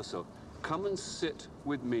worry yourself. Come and sit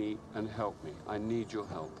with me and help me. I need your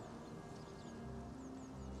help.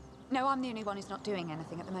 No, I'm the only one who's not doing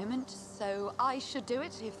anything at the moment, so I should do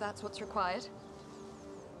it if that's what's required.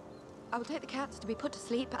 I will take the cats to be put to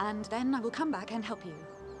sleep, and then I will come back and help you.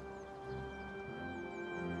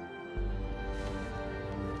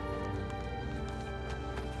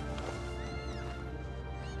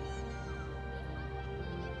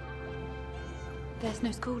 There's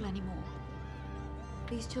no school anymore.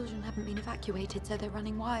 These children haven't been evacuated, so they're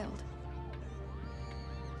running wild.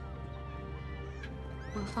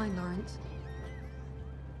 We'll find Lawrence.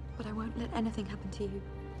 But I won't let anything happen to you.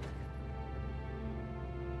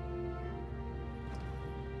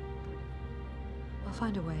 I'll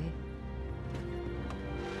find a way.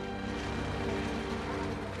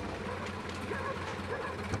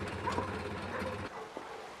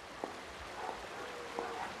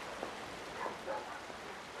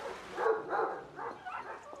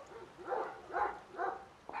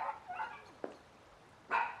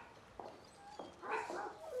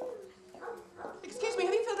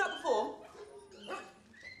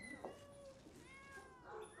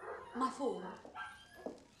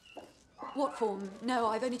 What form? No,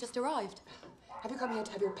 I've only just arrived. Have you come here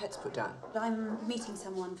to have your pets put down? I'm meeting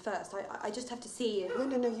someone first. I just have to see you.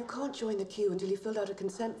 No, you can't join the queue until you've filled out a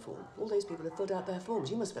consent form. All those people have filled out their forms.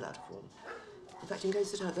 You must fill out a form. In fact, you can go and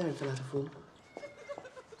sit out there and fill out a form.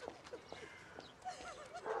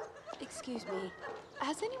 Excuse me,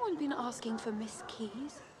 has anyone been asking for Miss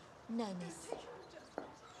Keys? No, miss.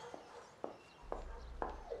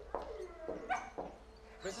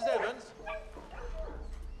 Mrs. Evans?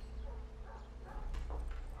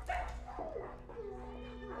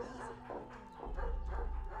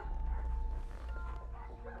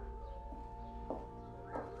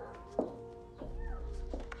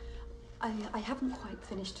 I haven't quite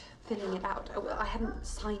finished filling it out. I haven't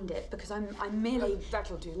signed it because I'm merely... Oh,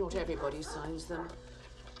 that'll do. Not everybody signs them.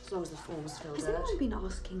 As long as the form's filled out. Has anyone been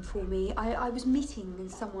asking for me? I was meeting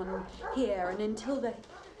someone here, and until they...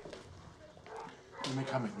 You may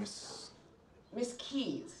come in, Miss... Miss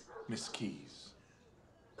Keys. Miss Keys.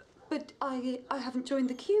 But I haven't joined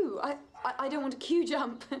the queue. I don't want a queue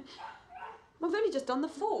jump. I've only just done the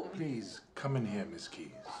form. Please, come in here, Miss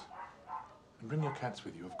Keys. And bring your cats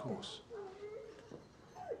with you, of course.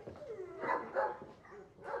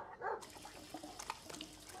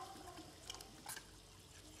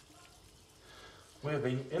 We're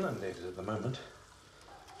being inundated at the moment.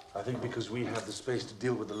 I think because we have the space to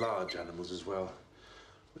deal with the large animals as well,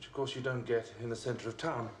 which of course you don't get in the centre of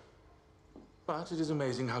town. But it is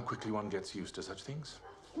amazing how quickly one gets used to such things.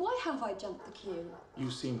 Why have I jumped the queue?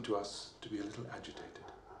 You seem to us to be a little agitated.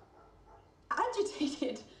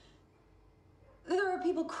 Agitated? There are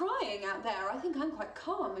people crying out there. I think I'm quite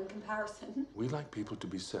calm in comparison. We like people to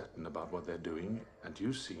be certain about what they're doing, and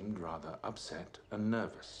you seemed rather upset and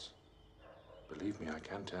nervous. Believe me, I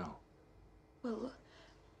can tell. Well,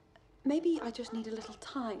 maybe I just need a little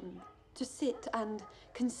time to sit and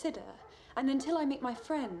consider. And until I meet my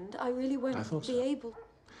friend, I really won't be able...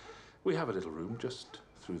 We have a little room just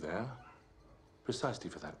through there, precisely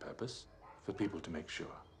for that purpose, for people to make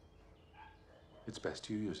sure. It's best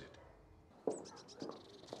you use it.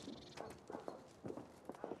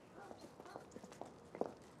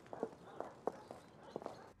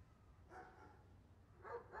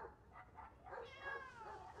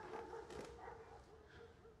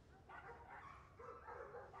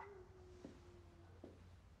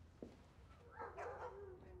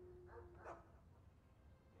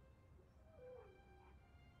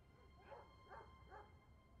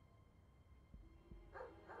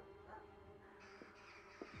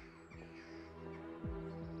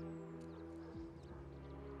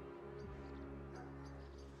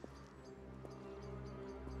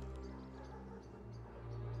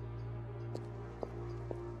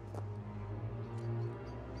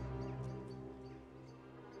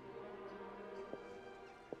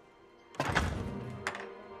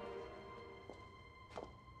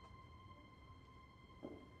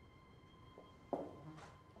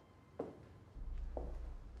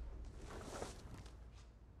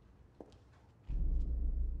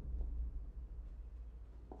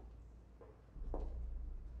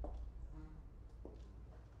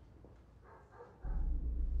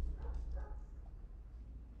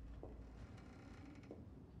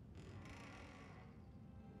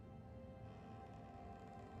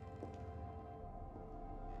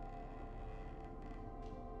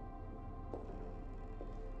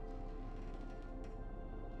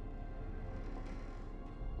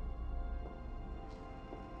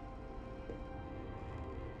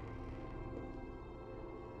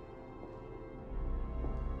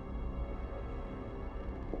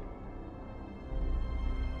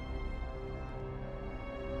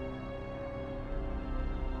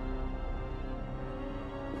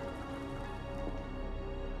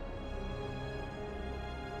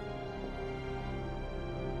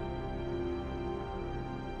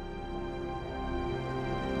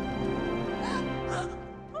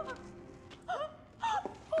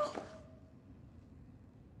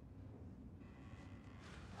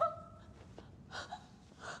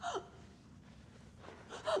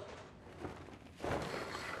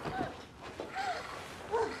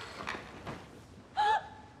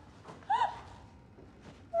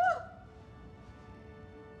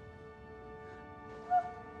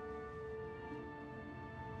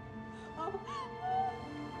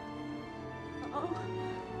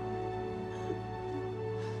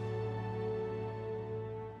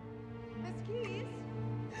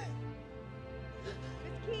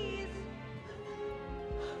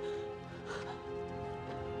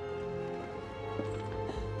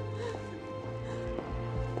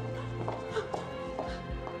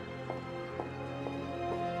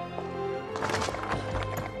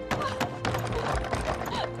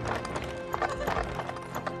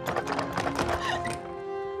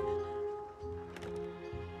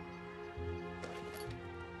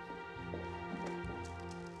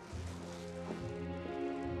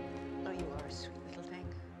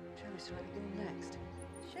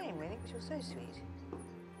 You're so sweet.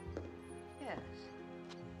 Yes.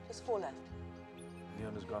 Just 4 left.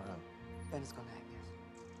 Leona's gone home. Leona's gone home, yes.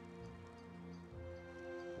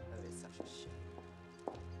 Oh, it's such a shame.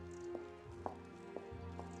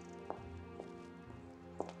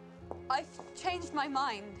 I've changed my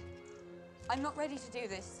mind. I'm not ready to do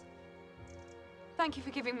this. Thank you for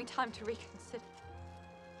giving me time to reconsider.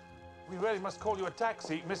 We really must call you a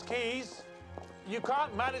taxi. Miss Keys, you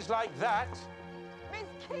can't manage like that. Miss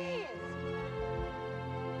Keys!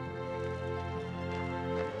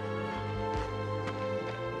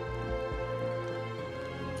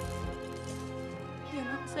 You're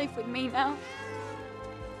not safe with me now.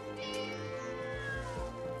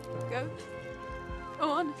 Go.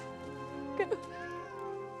 Go on. Go.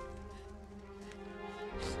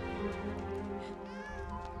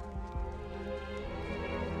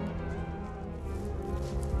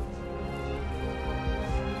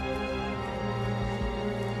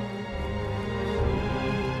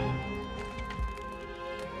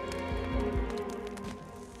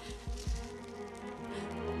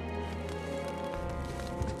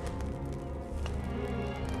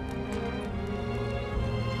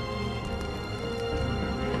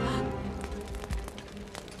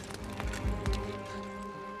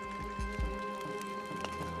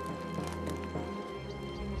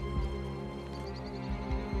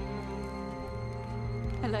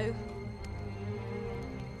 Hello.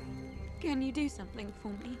 Can you do something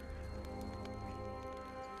for me?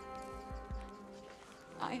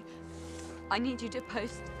 I need you to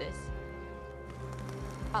post this.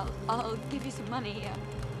 I'll give you some money.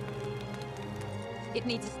 It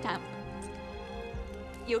needs a stamp.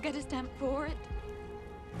 You'll get a stamp for it.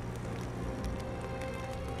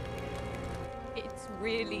 It's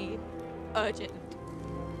really urgent.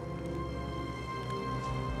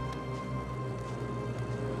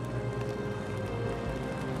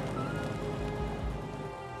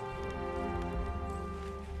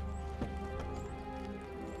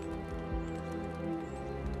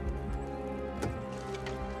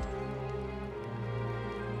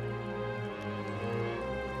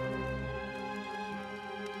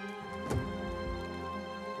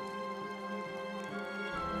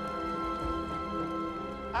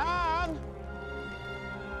 Anne!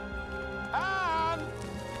 Anne!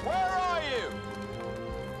 Where are you?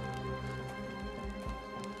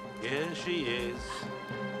 Here she is.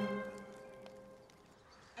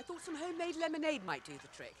 I thought some homemade lemonade might do the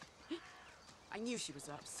trick. I knew she was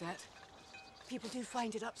upset. People do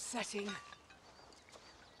find it upsetting.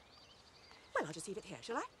 Well, I'll just leave it here,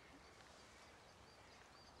 shall I?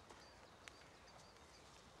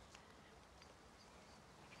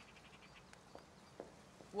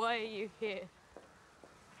 Why are you here?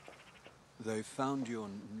 They found your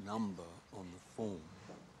number on the form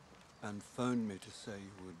and phoned me to say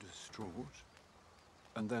you were distraught.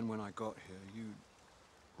 And then when I got here, you'd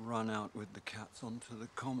run out with the cats onto the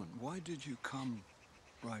common. Why did you come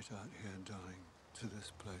right out here, darling, to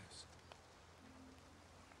this place?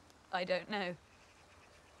 I don't know.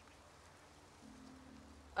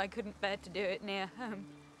 I couldn't bear to do it near home.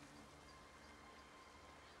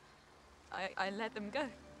 I let them go.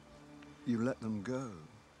 You let them go?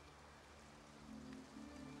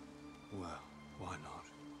 Well, why not?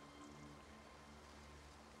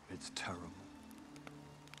 It's terrible.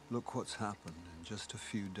 Look what's happened in just a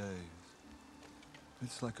few days.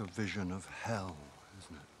 It's like a vision of hell,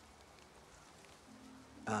 isn't it?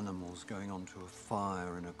 Animals going onto a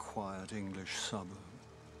fire in a quiet English suburb.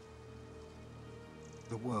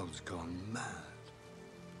 The world's gone mad.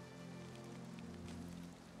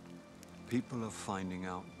 People are finding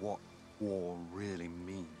out what war really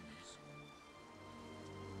means.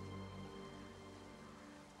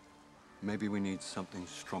 Maybe we need something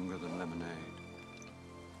stronger than lemonade.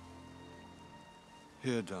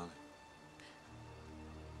 Here, darling.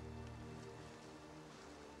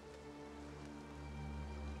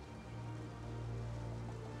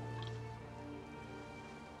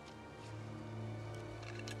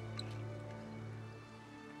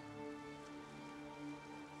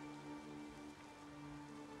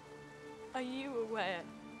 Are you aware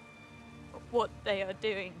of what they are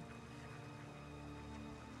doing?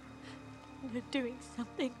 They're doing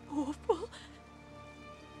something awful.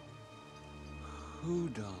 Who,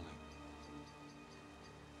 darling?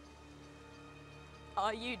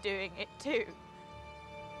 Are you doing it too?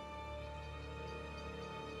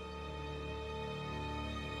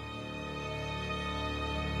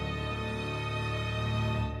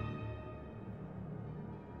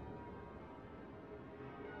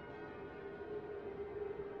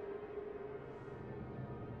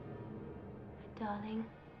 Darling,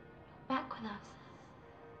 you're back with us.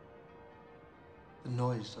 The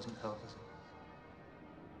noise doesn't help, does it?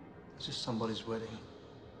 It's just somebody's wedding.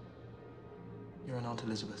 You're in Aunt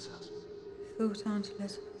Elizabeth's house. I thought Aunt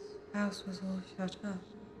Elizabeth's house was all shut up.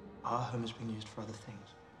 Our home is being used for other things.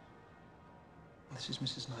 And this is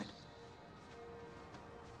Mrs. Knight.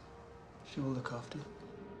 She will look after you.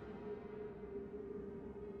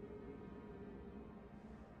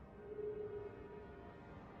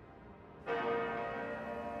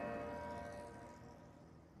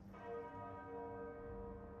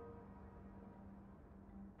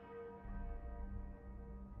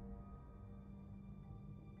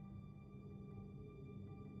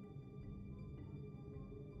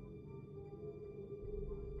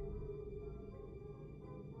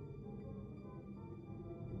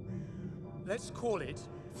 Let's call it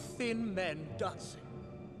Thin Men Dancing.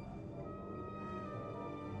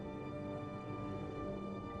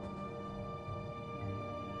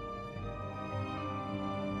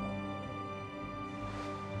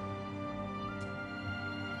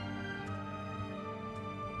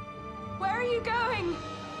 Where are you going?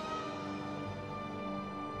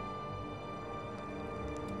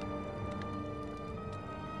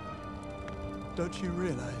 Don't you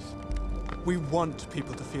realize? We want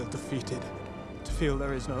people to feel defeated, to feel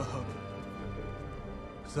there is no hope.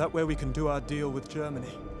 Is that where we can do our deal with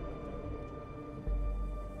Germany?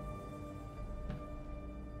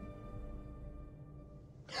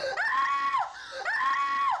 Get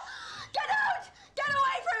out! Get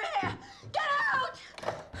away from here! Get out!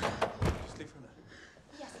 Just leave her alone.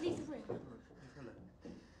 Yes, leave the room. Leave her alone.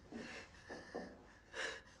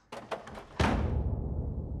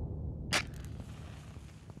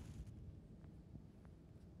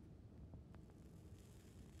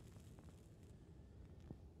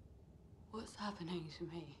 What's happening to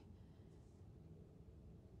me?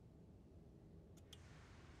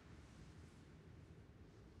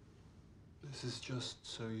 This is just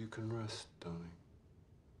so you can rest, darling.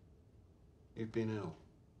 You've been ill.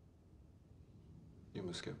 You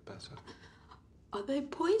must get better. Are they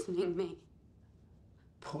poisoning me?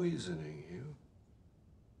 Poisoning you?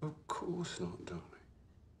 Of course not, darling.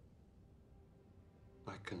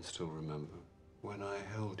 I can still remember when I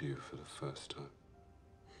held you for the first time.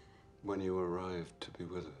 When you arrived to be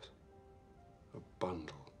with us. A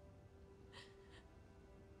bundle.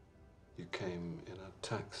 You came in a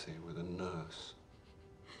taxi with a nurse.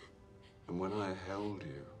 And when I held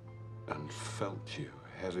you and felt you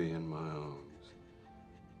heavy in my arms,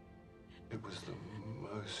 it was the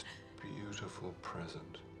most beautiful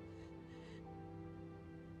present.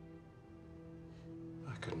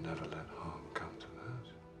 I could never let harm come to that.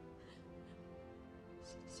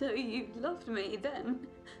 So you loved me then?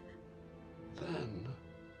 Then,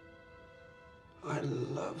 I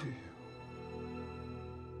love you.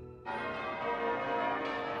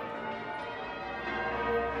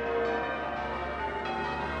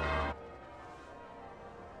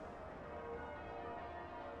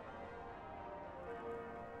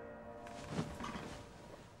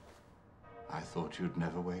 I thought you'd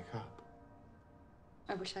never wake up.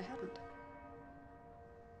 I wish I hadn't.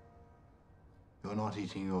 You're not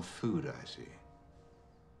eating your food, I see.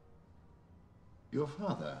 Your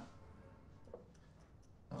father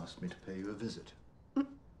asked me to pay you a visit.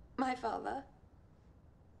 My father?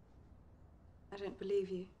 I don't believe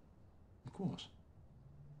you. Of course.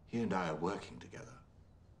 He and I are working together.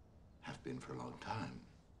 Have been for a long time.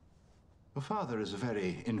 Your father is a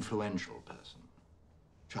very influential person.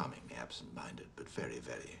 Charmingly absent-minded, but very,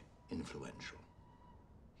 very influential.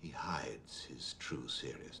 He hides his true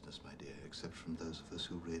seriousness, my dear, except from those of us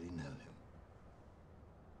who really know him.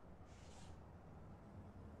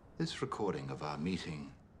 This recording of our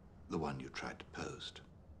meeting, the one you tried to post,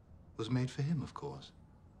 was made for him, of course.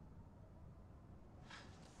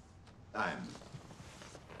 I'm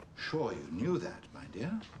sure you knew that, my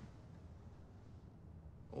dear.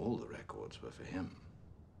 All the records were for him.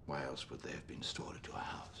 Why else would they have been stored at your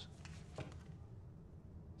house?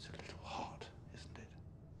 It's a little hot, isn't it?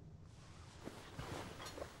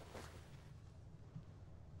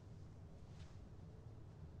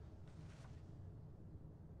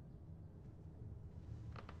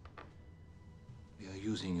 We are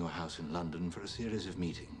using your house in London for a series of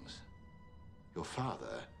meetings. Your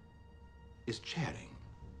father is chairing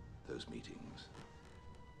those meetings.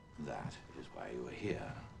 That is why you are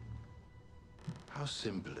here. How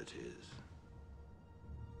simple it is,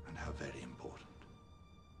 and how very important.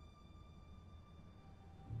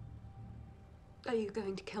 Are you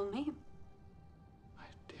going to kill me? My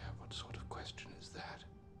dear, what sort of question is that?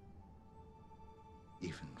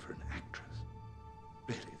 Even for an actress.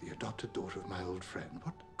 Really, the adopted daughter of my old friend.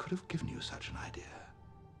 What could have given you such an idea?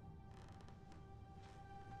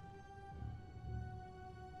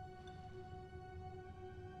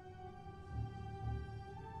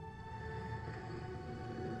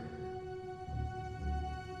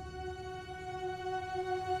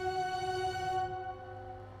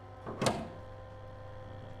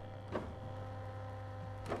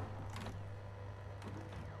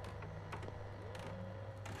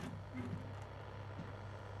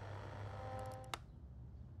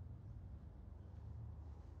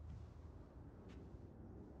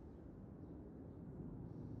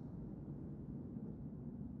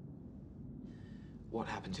 What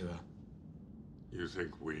happened to her? You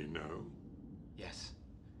think we know? Yes.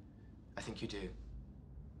 I think you do.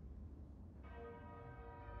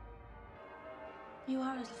 You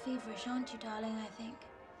are a little feverish, aren't you, darling, I think?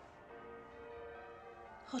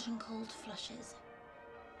 Hot and cold flushes.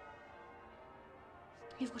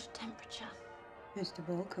 You've got a temperature. Mr.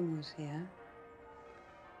 Balcom was here.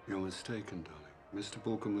 You're mistaken, darling. Mr.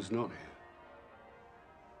 Balcom was not here.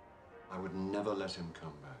 I would never let him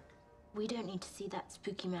come back. We don't need to see that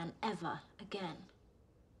spooky man ever again.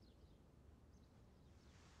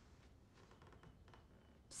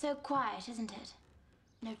 So quiet, isn't it?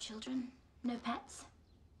 No children, no pets.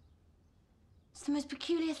 It's the most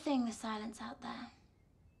peculiar thing, the silence out there.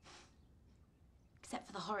 Except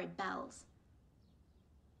for the horrid bells.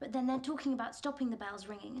 But then they're talking about stopping the bells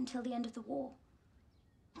ringing until the end of the war.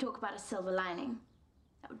 Talk about a silver lining.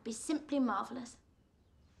 That would be simply marvelous.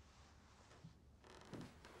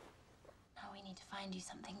 Now we need to find you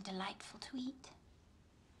something delightful to eat.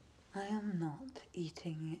 I am not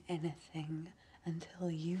eating anything until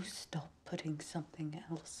you stop putting something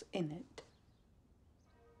else in it.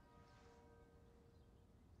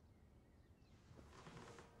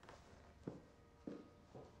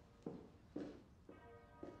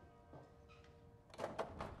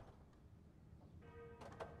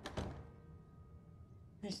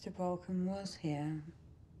 Mr. Balcom was here.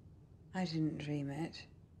 I didn't dream it.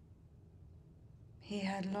 He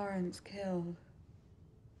had Lawrence killed.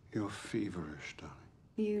 You're feverish, darling.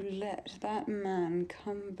 You let that man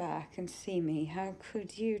come back and see me. How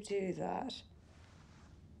could you do that?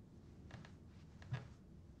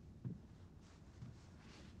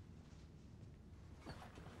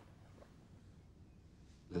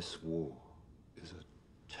 This war is a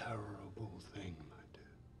terrible thing, my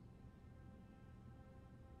dear.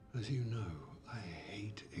 As you know, I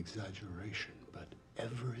hate exaggeration, but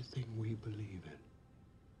everything we believe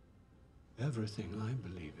in, everything I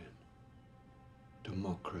believe in,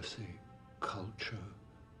 democracy, culture,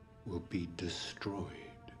 will be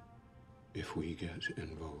destroyed if we get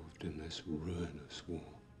involved in this ruinous war.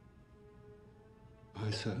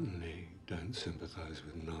 I certainly don't sympathize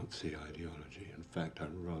with Nazi ideology. In fact, I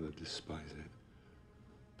rather despise it.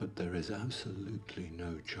 But there is absolutely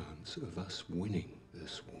no chance of us winning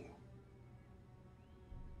this war.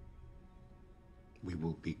 We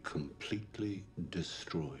will be completely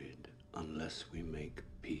destroyed unless we make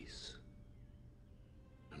peace.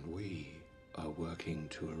 And we are working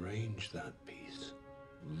to arrange that peace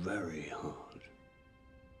very hard.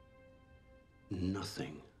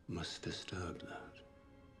 Nothing must disturb that.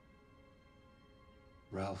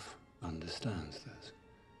 Ralph understands this.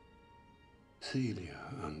 Celia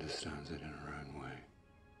understands it in her own way.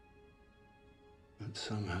 But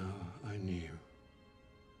somehow I knew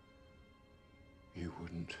you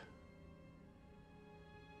wouldn't.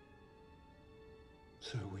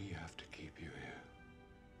 So we have to keep you here.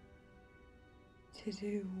 To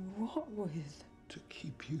do what with? To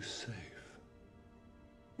keep you safe.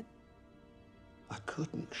 I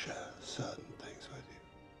couldn't share certain things with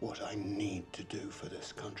you. What I need to do for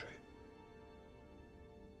this country.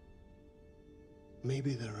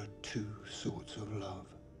 Maybe there are two sorts of love.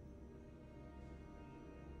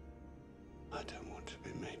 I don't want to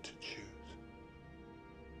be made to choose.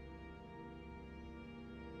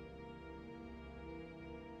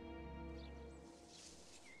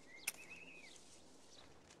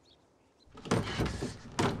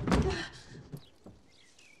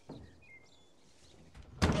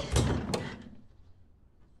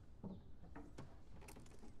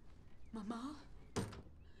 Mama?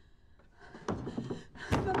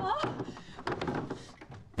 Mama?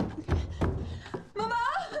 Mama?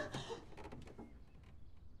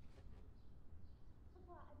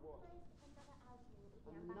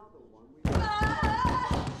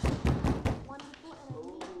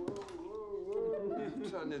 You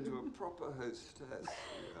turned into a proper hostess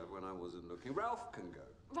when I wasn't looking. Ralph can go.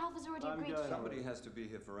 Ralph has already agreed to... Somebody has to be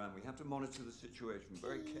here for Anne. We have to monitor the situation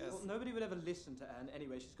very carefully. Well, nobody would ever listen to Anne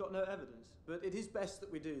anyway. She's got no evidence. But it is best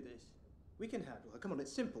that we do this. We can handle her. Come on,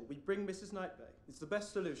 it's simple. We bring Mrs. Knight back. It's the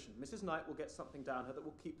best solution. Mrs. Knight will get something down her that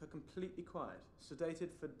will keep her completely quiet, sedated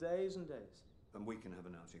for days and days. And we can have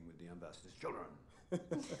an outing with the ambassador's children.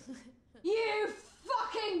 You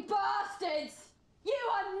fucking bastards! You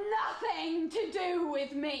are nothing to do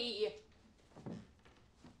with me!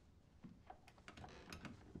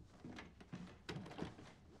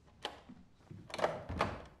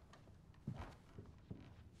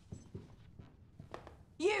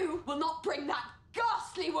 You will not bring that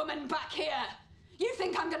ghastly woman back here! You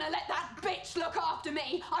think I'm gonna let that bitch look after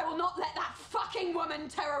me? I will not let that fucking woman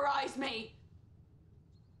terrorize me!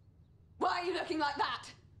 Why are you looking like that?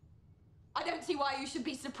 I don't see why you should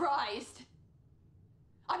be surprised.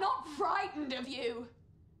 I'm not frightened of you.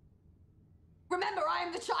 Remember, I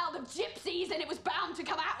am the child of gypsies, and it was bound to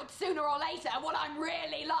come out sooner or later what I'm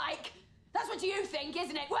really like. That's what you think,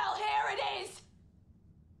 isn't it? Well, here it is!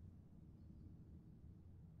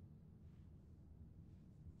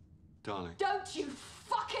 Darling. Don't you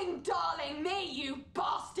fucking darling me, you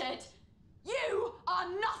bastard! You are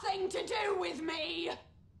nothing to do with me!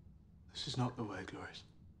 This is not the way, Glorious.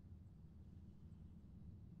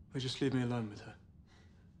 Will you just leave me alone with her?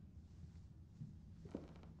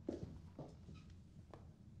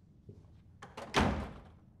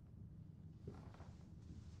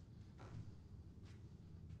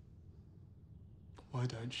 Why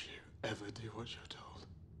don't you ever do what you're told?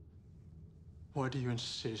 Why do you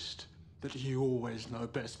insist that you always know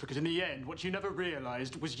best? Because in the end, what you never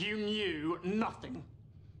realized was you knew nothing.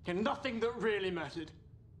 And nothing that really mattered.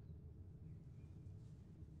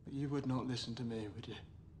 But you would not listen to me, would you?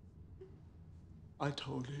 I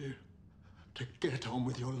told you to get on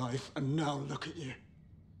with your life, and now look at you.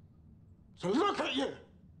 So look at you!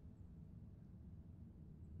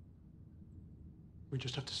 We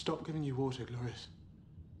just have to stop giving you water, Glorious.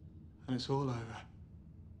 And it's all over.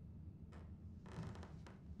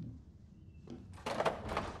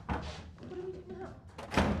 What do we do now?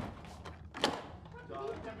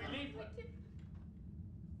 Darling, can we leave her?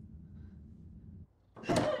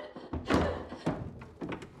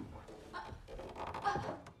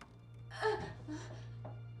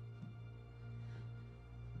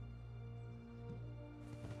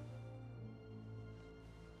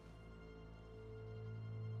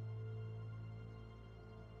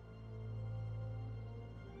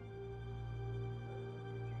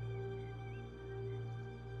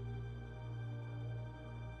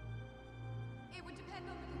 It would depend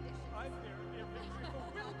on the conditions. I fear it'll be a victory for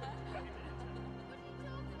Wilbur. What are you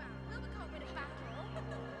talking about? Wilbur can't win a battle.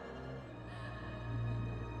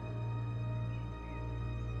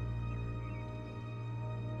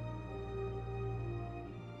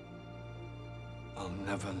 I'll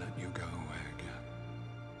never let you go away again.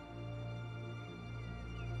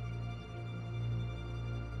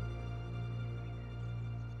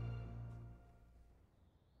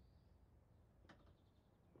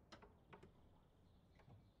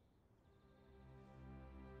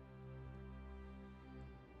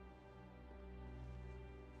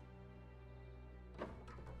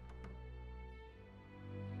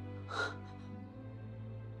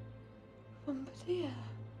 Bombardier.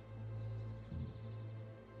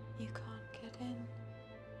 You can't get in,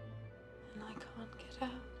 and I can't get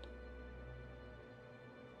out.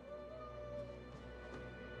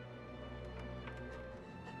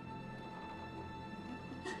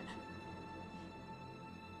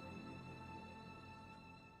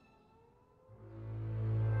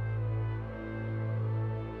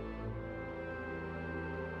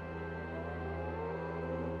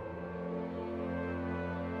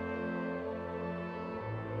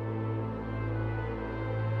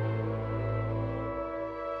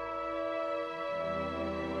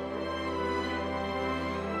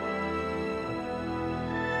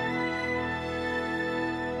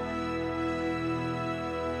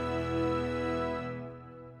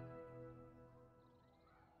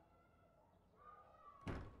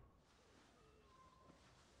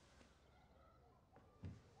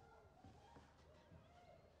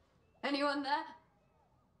 Anyone there?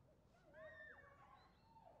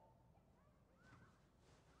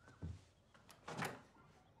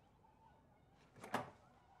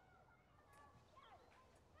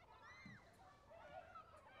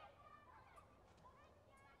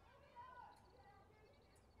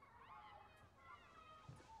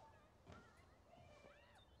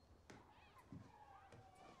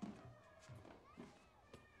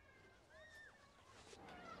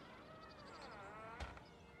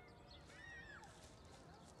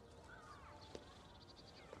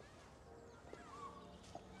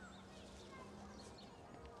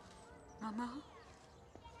 Mama,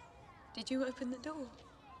 did you open the door?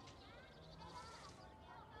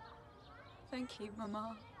 Thank you,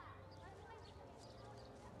 Mama.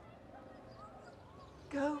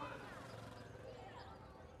 Go.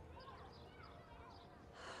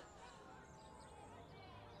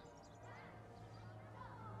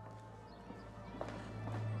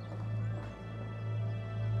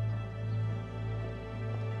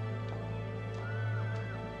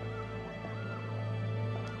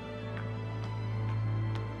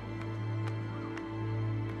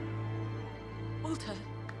 Walter.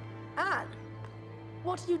 Anne,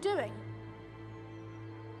 what are you doing?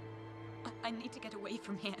 I need to get away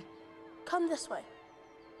from here. Come this way.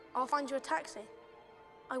 I'll find you a taxi.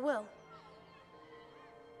 I will.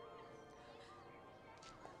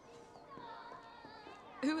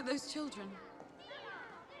 Who are those children?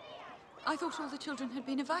 I thought all the children had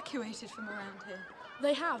been evacuated from around here.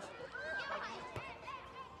 They have.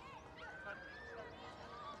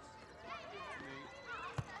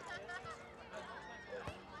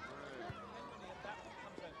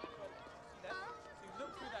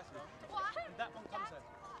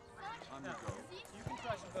 You can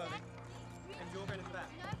try some burning, and you're going to that.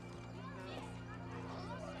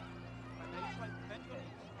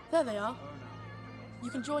 There they are. You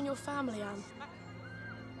can join your family, Anne.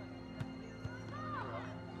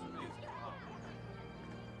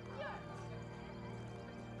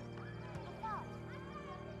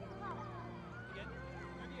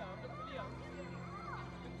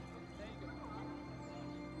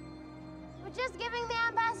 We're just giving the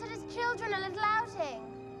ambassador's children a little outing.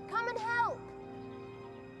 Come and help.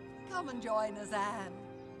 Come and join us, Anne.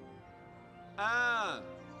 Anne!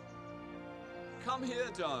 Come here,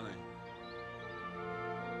 darling.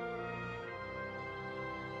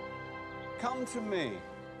 Come to me.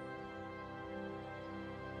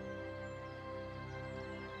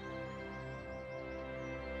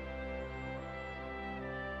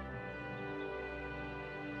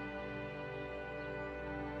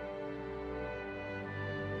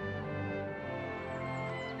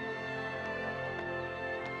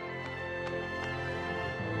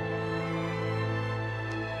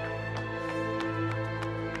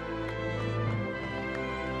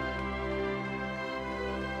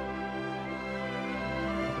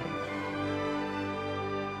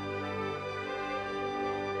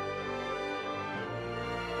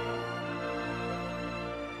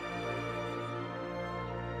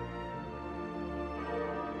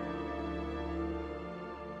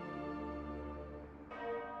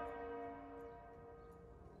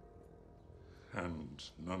 And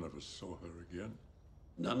none of us saw her again.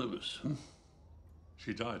 None of us.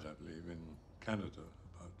 She died, I believe, in Canada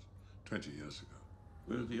about 20 years ago.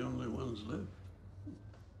 We're the only ones left.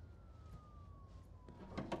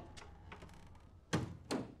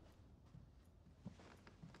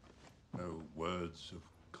 No words of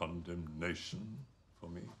condemnation for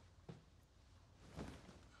me.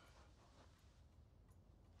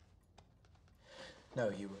 No,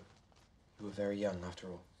 you were very young after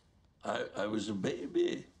all. I was a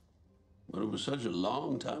baby, but it was such a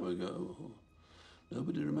long time ago.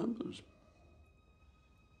 Nobody remembers.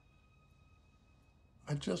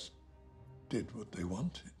 I just did what they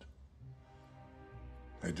wanted.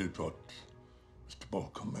 I did what Mr.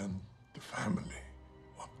 Balcom and the family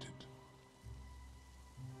wanted.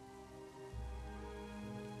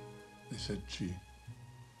 They said she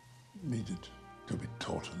needed to be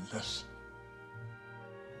taught a lesson.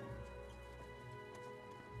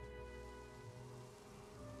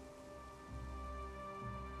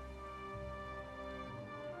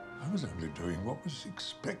 I was only doing what was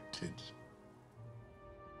expected.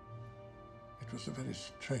 It was a very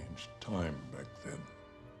strange time back then.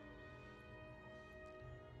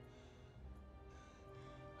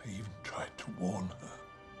 I even tried to warn her.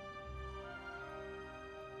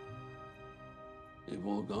 They've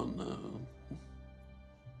all gone now.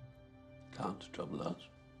 Can't trouble us.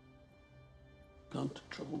 Can't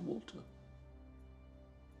trouble Walter.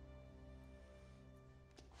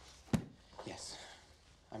 Yes,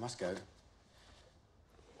 I must go.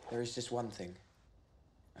 There is just one thing.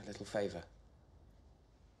 A little favor.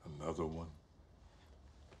 Another one?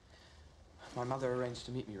 My mother arranged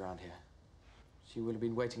to meet me around here. She will have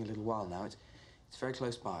been waiting a little while now. It's very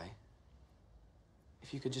close by.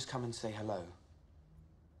 If you could just come and say hello.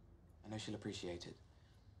 I know she'll appreciate it.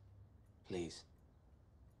 Please.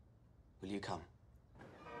 Will you come?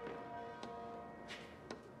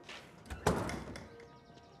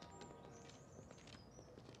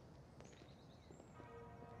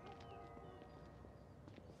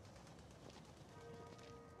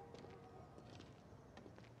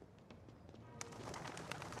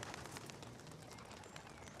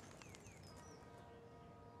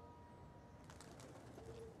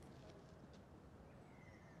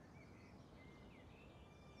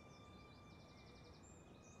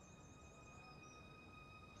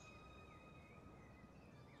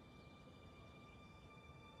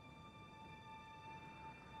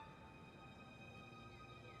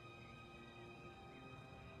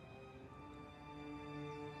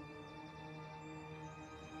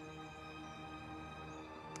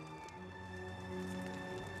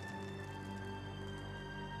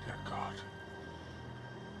 Dear God,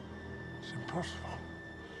 it's impossible.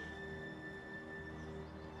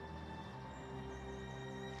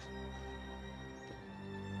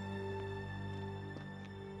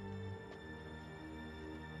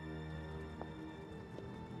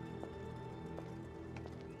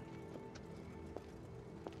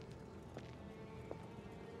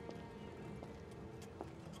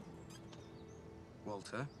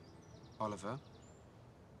 Walter, Oliver,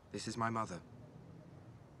 this is my mother.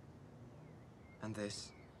 And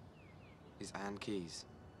this is Anne Keyes.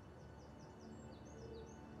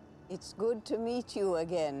 It's good to meet you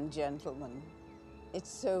again, gentlemen. It's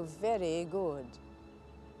so very good.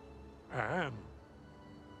 Anne?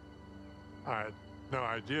 I had no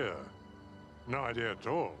idea. No idea at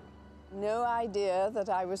all. No idea that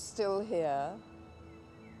I was still here?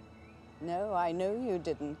 No, I know you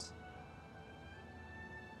didn't.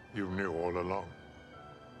 You knew all along.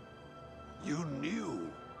 You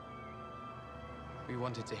knew? We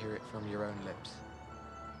wanted to hear it from your own lips.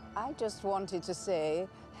 I just wanted to say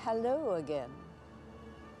hello again.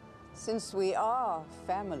 Since we are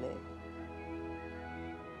family.